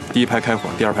第一排开火，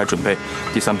第二排准备，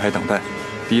第三排等待，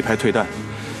第一排退弹，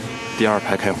第二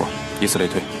排开火，以此类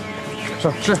推。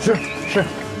是。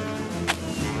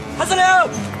韩司令，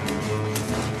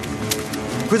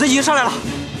鬼子已经上来了。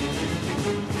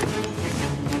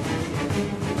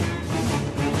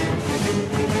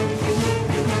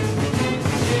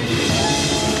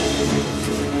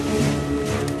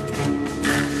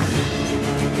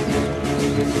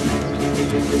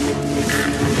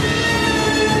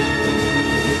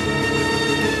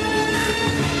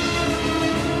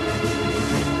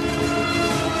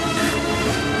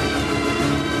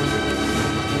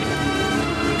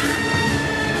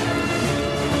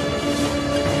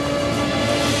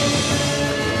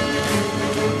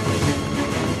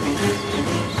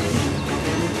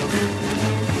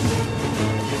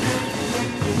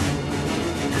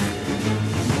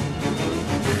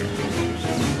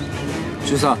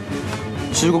中佐、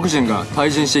中国人が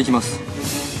退陣していきます。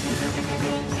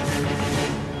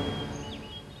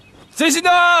前進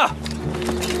だ！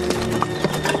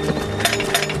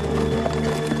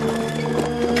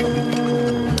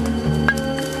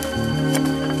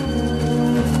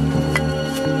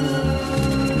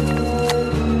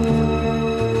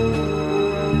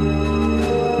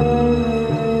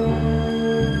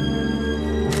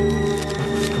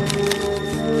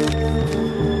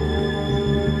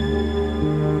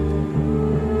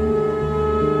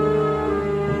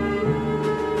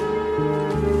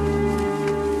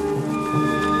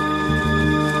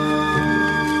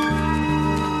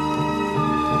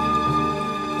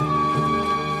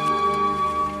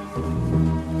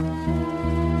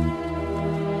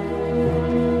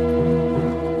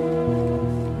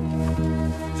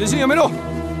前進やめろ！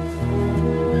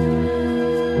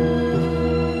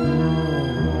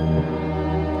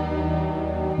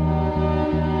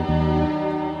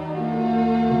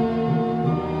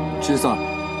中佐、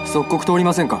即刻通り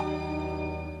ませんか？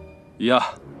い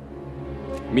や、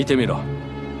見てみろ。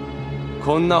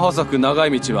こんな細く長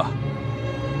い道は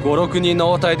5、6人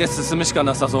の応対で進むしか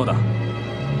なさそうだ。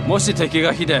もし敵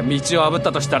が火で道をあぶっ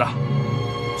たとしたら。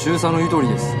中佐の言う通り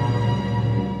です。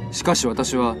しかし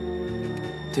私は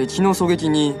敵の狙撃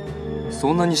に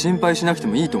そんなに心配しなくて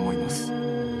もいいと思います。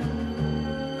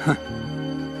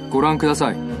ご覧くだ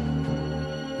さい。道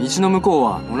の向こう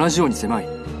は同じように狭い。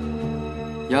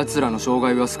奴らの障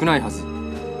害は少ないはず。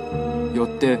よっ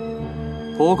て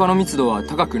砲火の密度は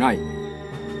高くない。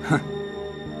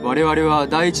我々は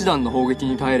第一弾の砲撃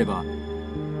に耐えれば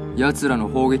奴らの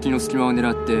砲撃の隙間を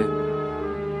狙って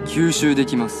吸収で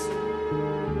きます。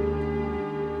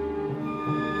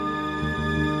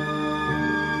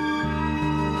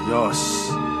よ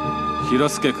し、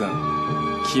広助君、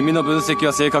君の分析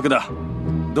は正確だ。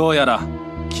どうやら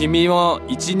君も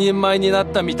一人前になっ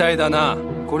たみたいだな。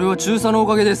これは中佐のお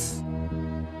かげです。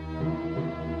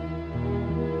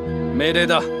命令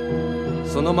だ。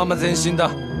そのまま前進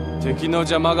だ。敵の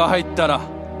邪魔が入ったら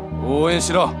応援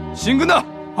しろ。進軍だ。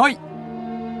はい、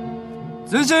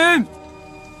前進。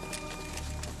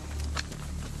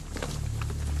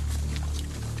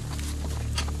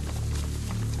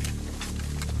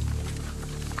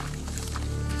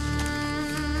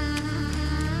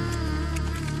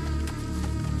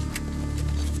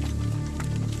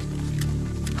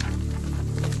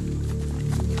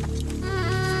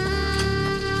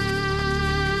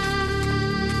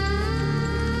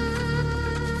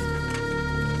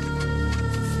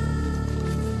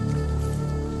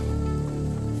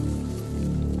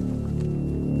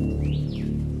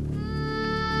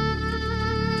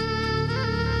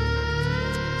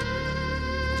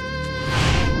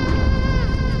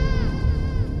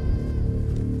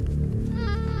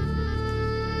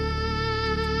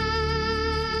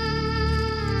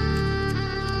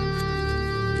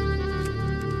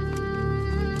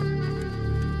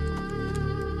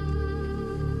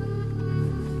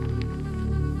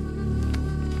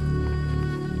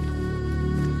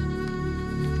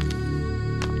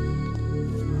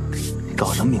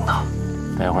搞什么名堂？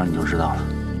待会儿你就知道了。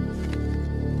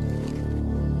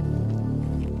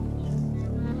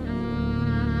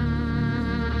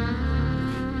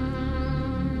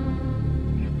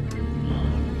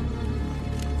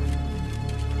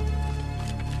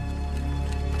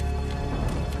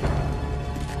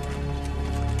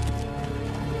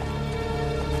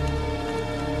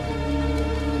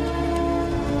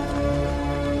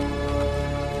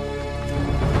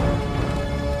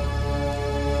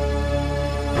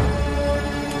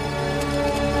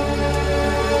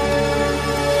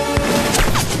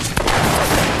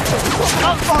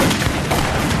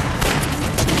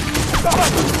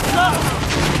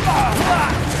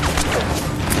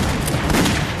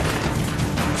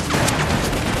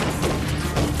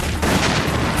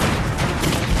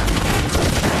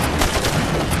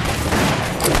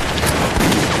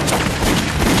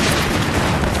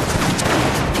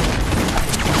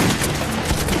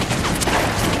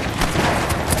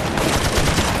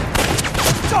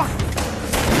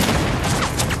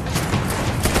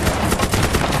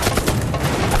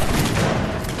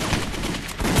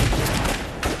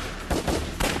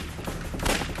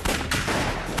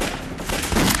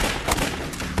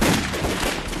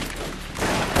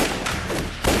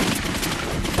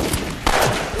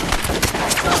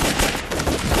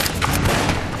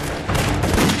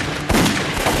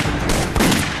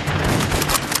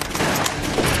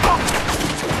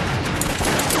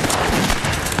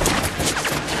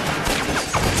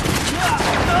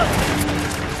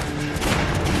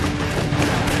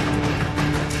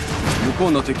向こ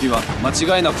うの敵は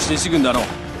間違いなく紳士軍だろう。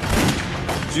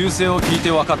銃声を聞いて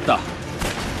分かった。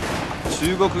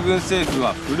中国軍政府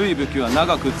は古い武器は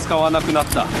長く使わなくなっ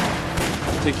た。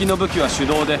敵の武器は手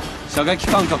動で射撃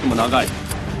間隔も長い。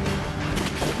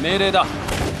命令だ。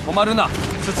止まるな。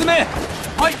進め。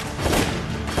はい、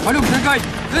火力全開、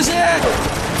前進。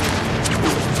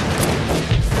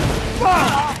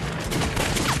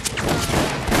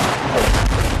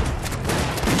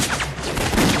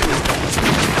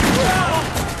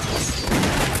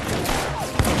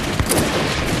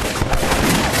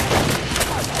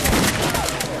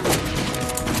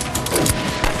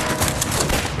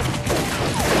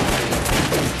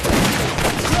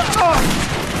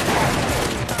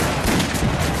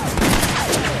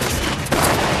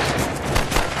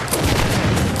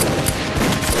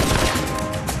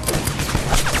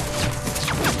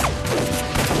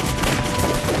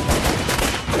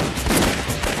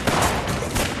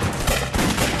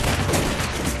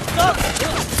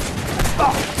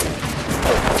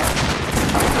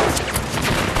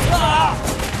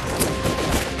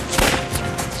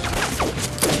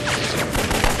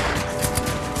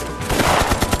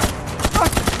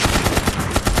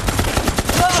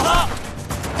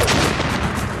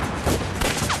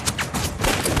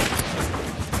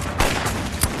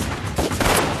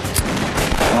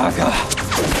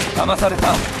騙され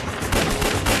た。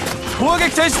攻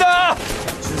撃停止だ。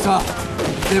中佐、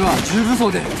では重武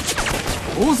装で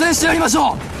応戦してやりまし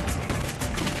ょう。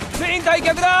全員退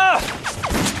却だ。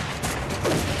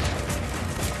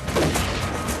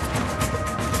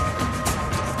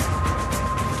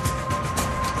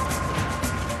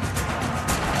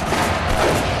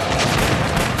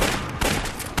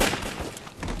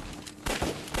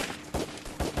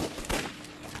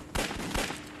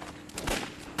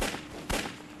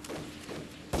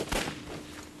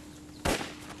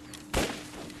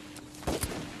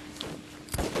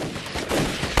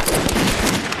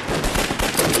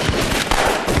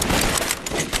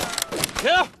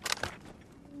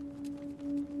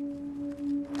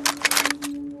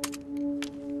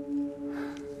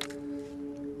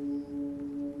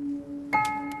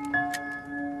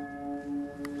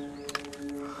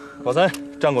老三，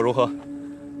战果如何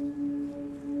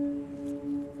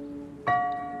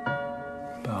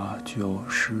？8、9、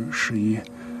10、11、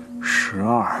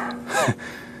12，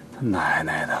他奶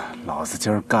奶的，老子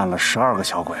今儿干了12个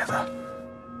小鬼子。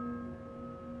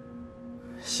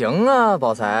行啊，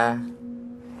宝才，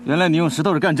原来你用石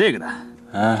头是干这个的。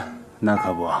哎，那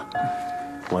可不，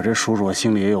我这叔叔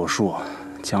心里也有数，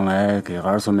将来给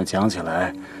儿孙们讲起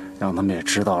来，让他们也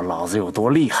知道老子有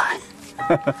多厉害。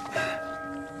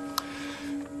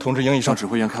通知营以上指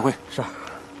挥员开会。是。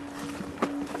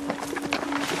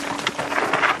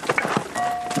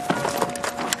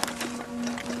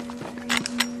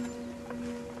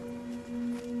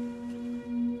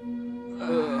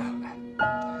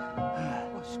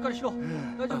しっかりしろ。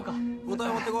大丈夫か？ボタ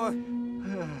ン持ってこい。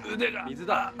腕が。水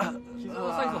だ。傷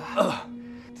は浅いぞ。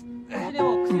こっちで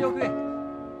も薬を食え。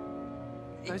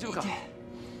大丈夫か？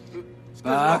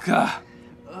バカ。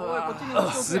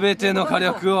全ての火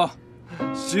力を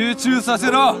集中さ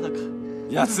せろ。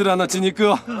奴らの血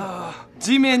肉を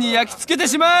地面に焼き付けて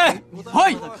しまえ。は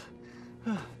い。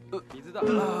水だ。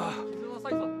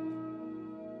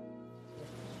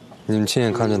你们亲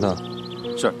眼看见的？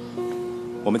是，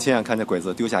我们亲眼看见鬼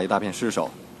子丢下一大片尸首，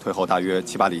退后大约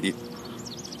7、8里地。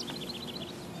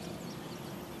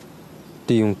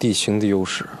利用地形的优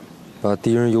势，把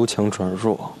敌人由强转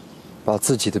弱，把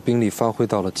自己的兵力发挥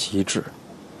到了极致。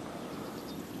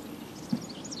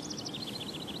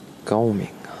高明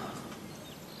啊！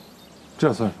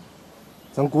这算什么？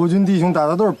咱国军弟兄打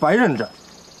的都是白刃战。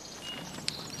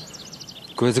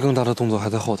鬼子更大的动作还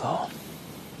在后头。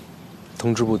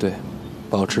通知部队，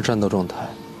保持战斗状态，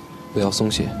不要松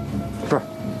懈。是。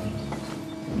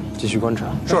继续观察。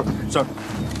是。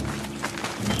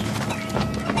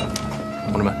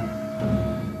同志们，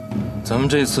咱们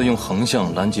这次用横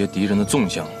向拦截敌人的纵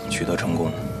向取得成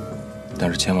功，但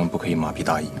是千万不可以马屁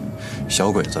大意，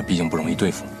小鬼子毕竟不容易对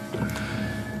付。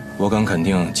我敢肯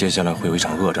定，接下来会有一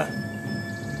场恶战。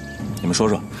你们说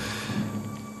说，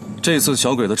这次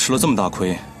小鬼子吃了这么大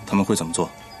亏，他们会怎么做？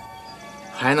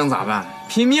还能咋办？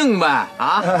拼命呗！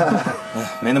啊！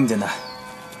没那么简单。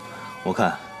我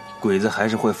看，鬼子还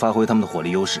是会发挥他们的火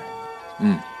力优势。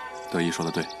德一说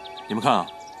的对。你们看啊，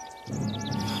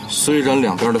虽然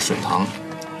两边的水塘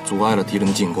阻碍了敌人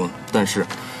的进攻，但是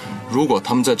如果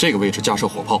他们在这个位置架设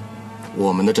火炮，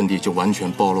我们的阵地就完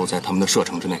全暴露在他们的射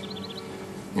程之内。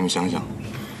你们想想，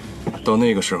到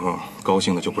那个时候，高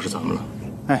兴的就不是咱们了。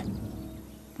哎，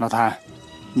老谭，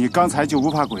你刚才就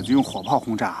不怕鬼子用火炮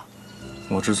轰炸？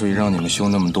我之所以让你们修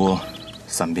那么多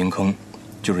散兵坑，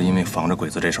就是因为防着鬼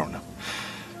子这手呢。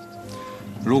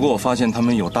如果我发现他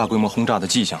们有大规模轰炸的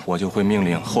迹象，我就会命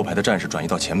令后排的战士转移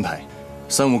到前排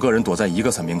，3、5个人躲在一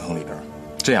个散兵坑里边，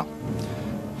这样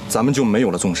咱们就没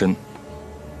有了纵深，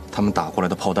他们打过来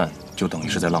的炮弹就等于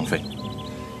是在浪费。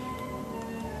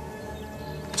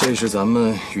这是咱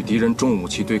们与敌人重武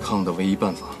器对抗的唯一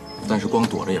办法，但是光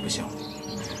躲着也不行。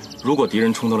如果敌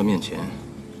人冲到了面前，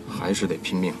还是得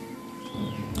拼命。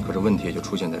可是问题也就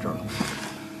出现在这儿了，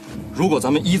如果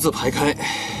咱们一字排开，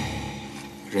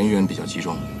人员比较集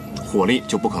中，火力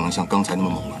就不可能像刚才那么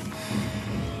猛了，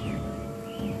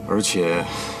而且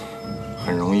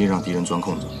很容易让敌人钻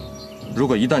空子。如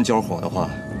果一旦交火的话，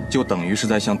就等于是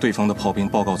在向对方的炮兵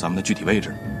报告咱们的具体位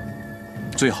置。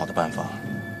最好的办法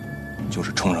就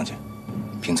是冲上去，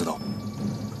拼刺头。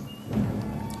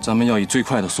咱们要以最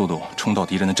快的速度冲到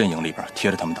敌人的阵营里边，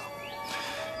贴着他们打。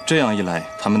这样一来，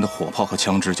他们的火炮和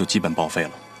枪支就基本报废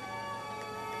了。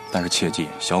但是切记，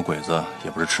小鬼子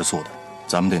也不是吃素的，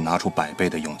咱们得拿出100倍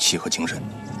的勇气和精神。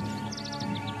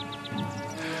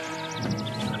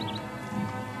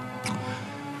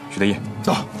徐德义，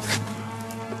走。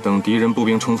等敌人步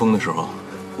兵冲锋的时候，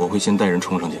我会先带人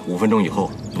冲上去，5分钟以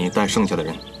后，你带剩下的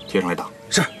人贴上来打。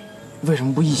是。为什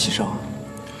么不一起上？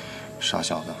傻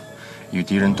小子，与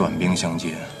敌人短兵相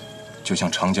接，就像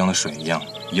长江的水一样，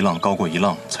一浪高过一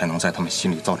浪，才能在他们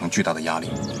心里造成巨大的压力。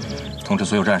通知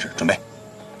所有战士准备。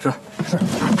是。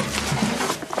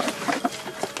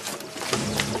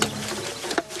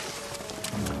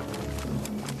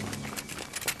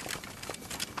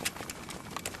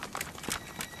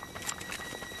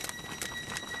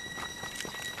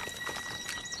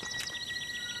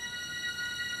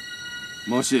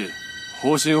もし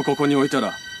砲身をここに置いた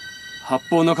ら発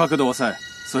砲の角度を抑え、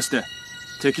そして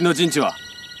敵の陣地は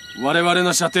我々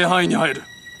の射程範囲に入る。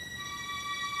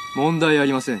問題あ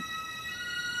りません。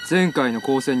前回の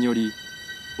交戦により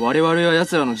我々は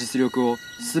奴らの実力を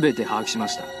全て把握しま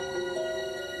した。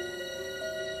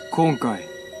今回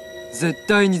絶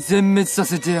対に全滅さ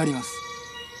せてやります。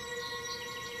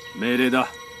命令だ。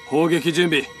砲撃準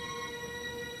備。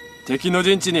敵の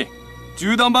陣地に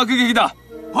銃弾爆撃だ。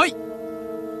はい。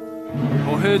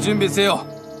歩兵準備せよ。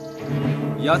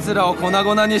奴らを粉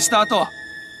々にした後、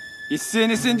一斉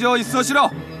に戦場を一掃し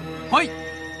ろ。はい。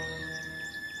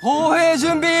砲兵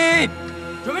準備。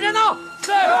準備点到。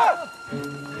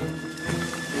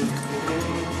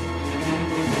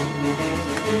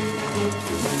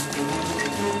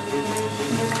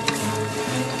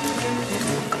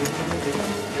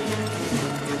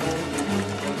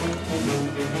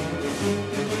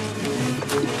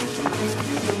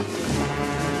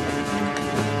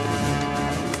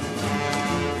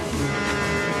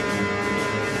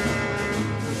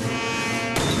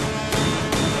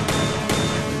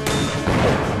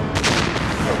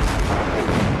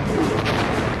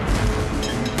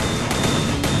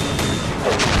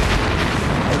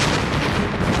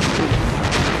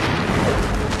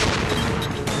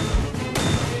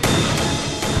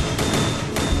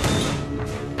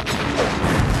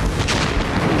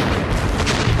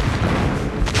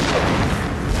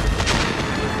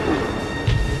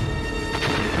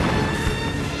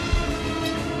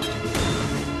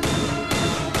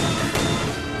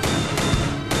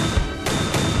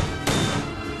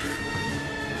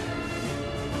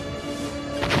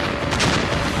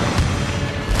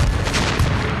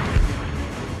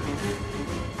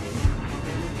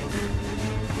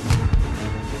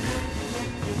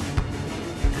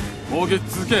砲撃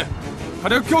続け。火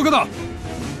力強化だ。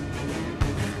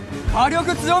火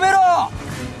力強めろ。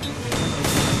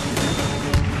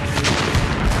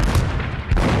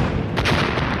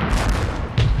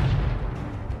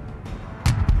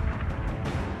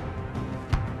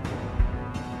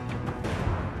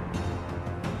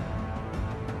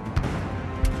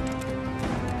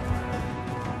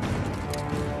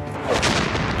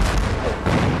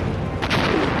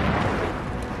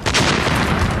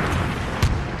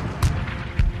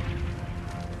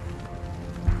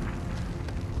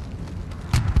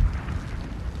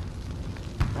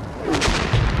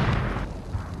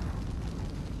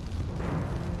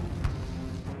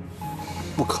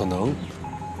不可能，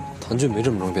谭俊没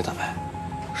这么容易被打败。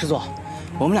师座，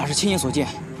我们俩是亲眼所见，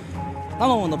那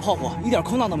么猛的炮火一点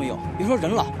空档都没有，别说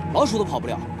人了，老鼠都跑不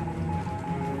了。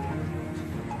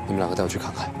你们两个带我去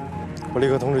看看。我立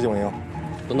刻通知警营。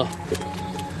等等，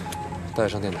带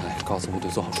上电台，告诉部队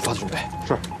做好出发的准备。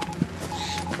是。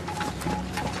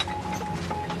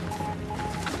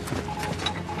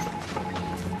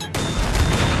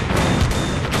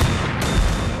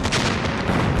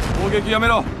砲撃やめ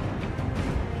ろ。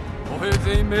歩兵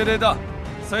全員命令だ。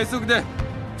最速で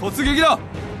突撃だ。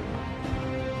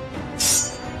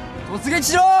突撃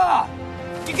しろ。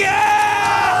行けー。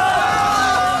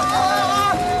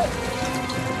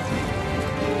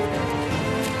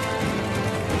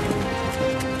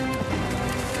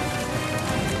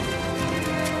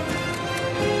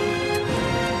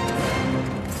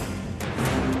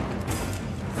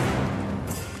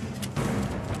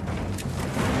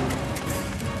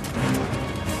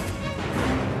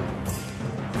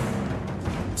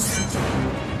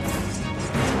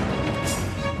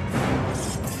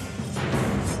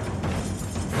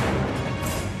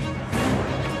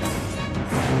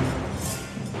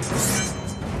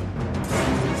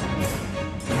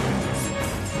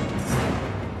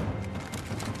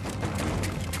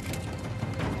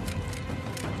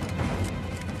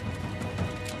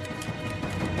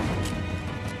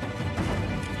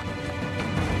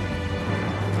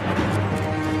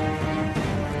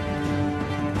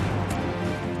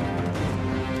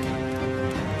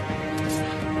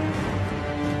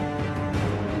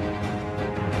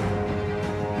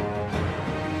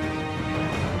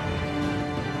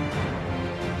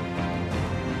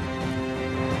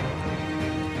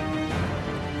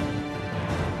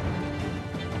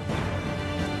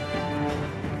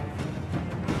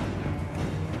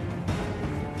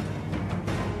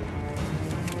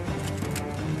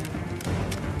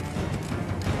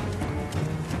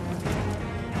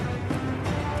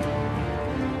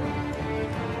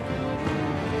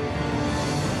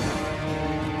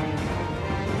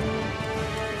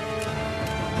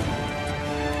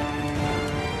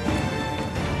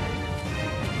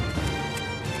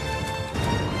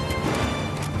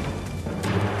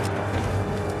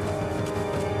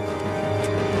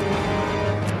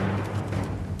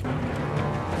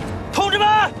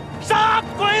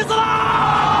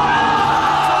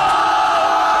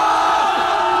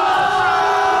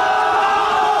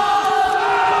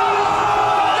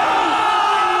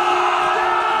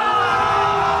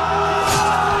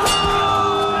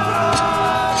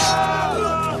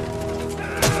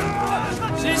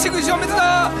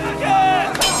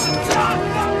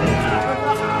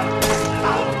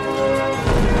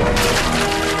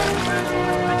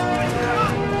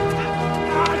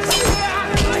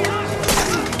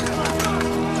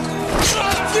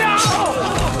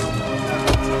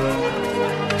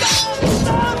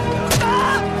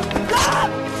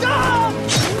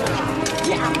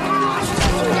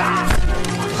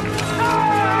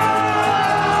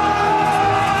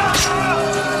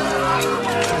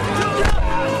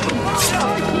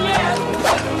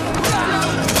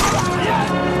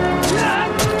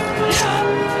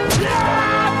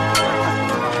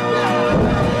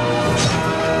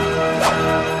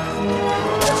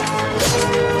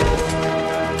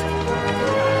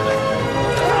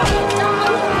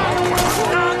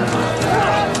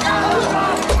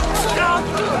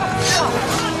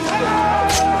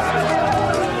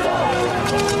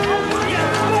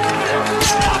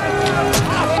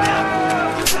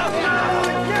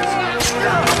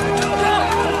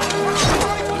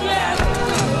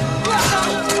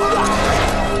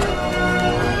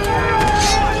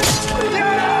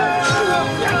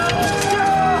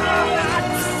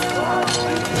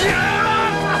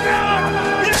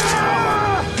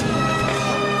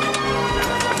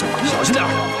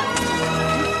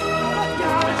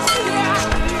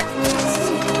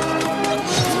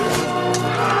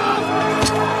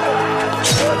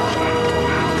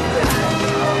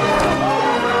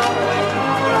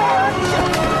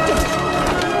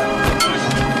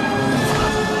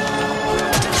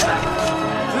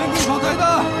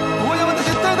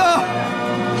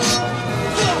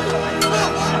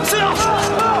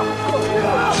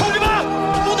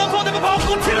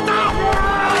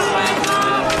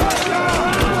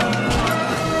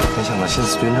到新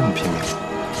四军这么拼命，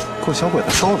够小鬼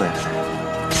子受的呀！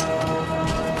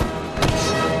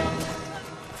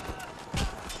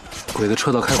鬼子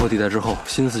撤到开阔地带之后，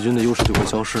新四军的优势就会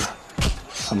消失，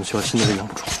他们需要新的力量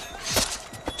补充。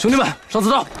兄弟们，上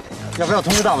刺刀！要不要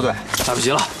通知大部队？来不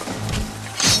及了。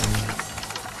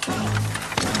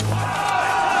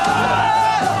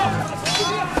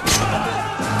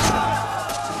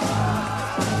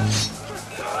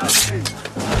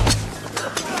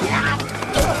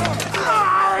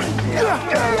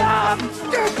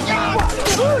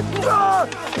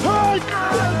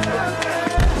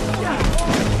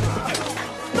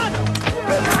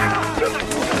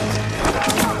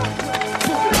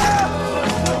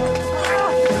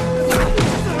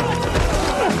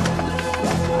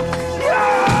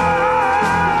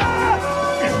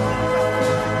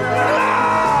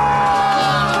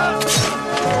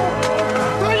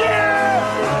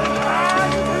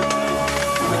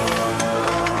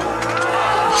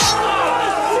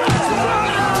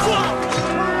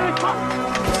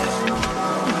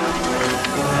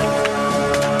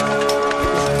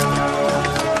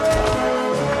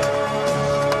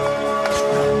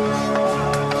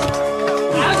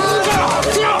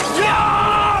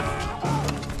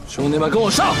 兄弟们，跟我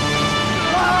上！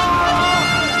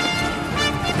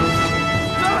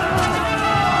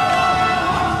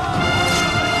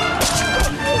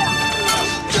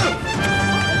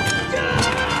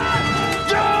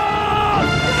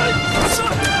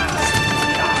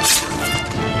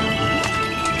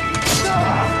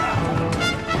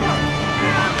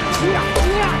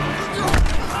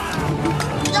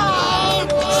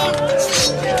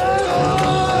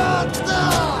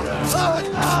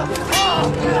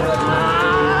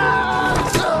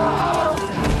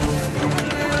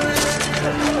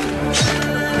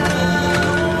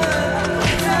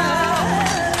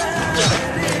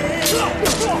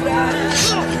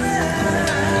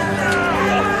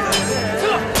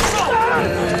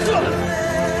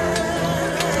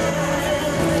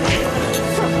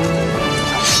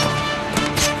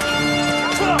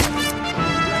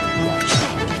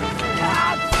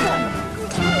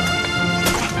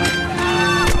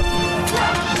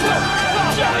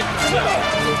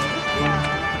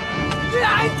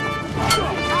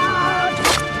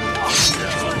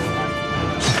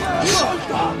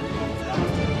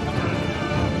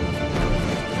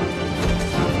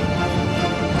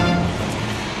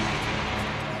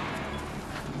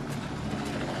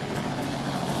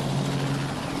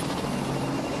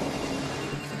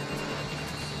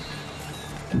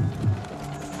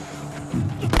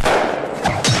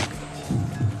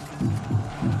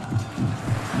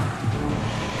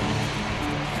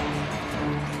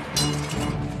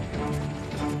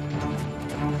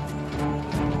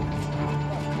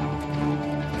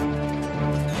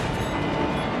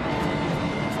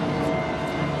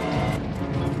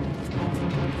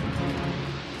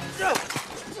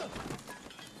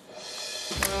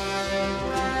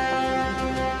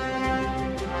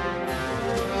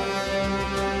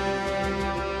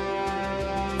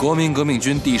国民革命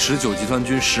军第19集团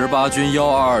军18军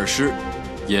122师，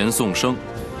严颂生。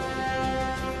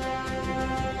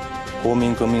国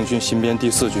民革命军新编第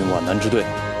4军皖南支队，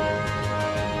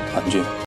韩军。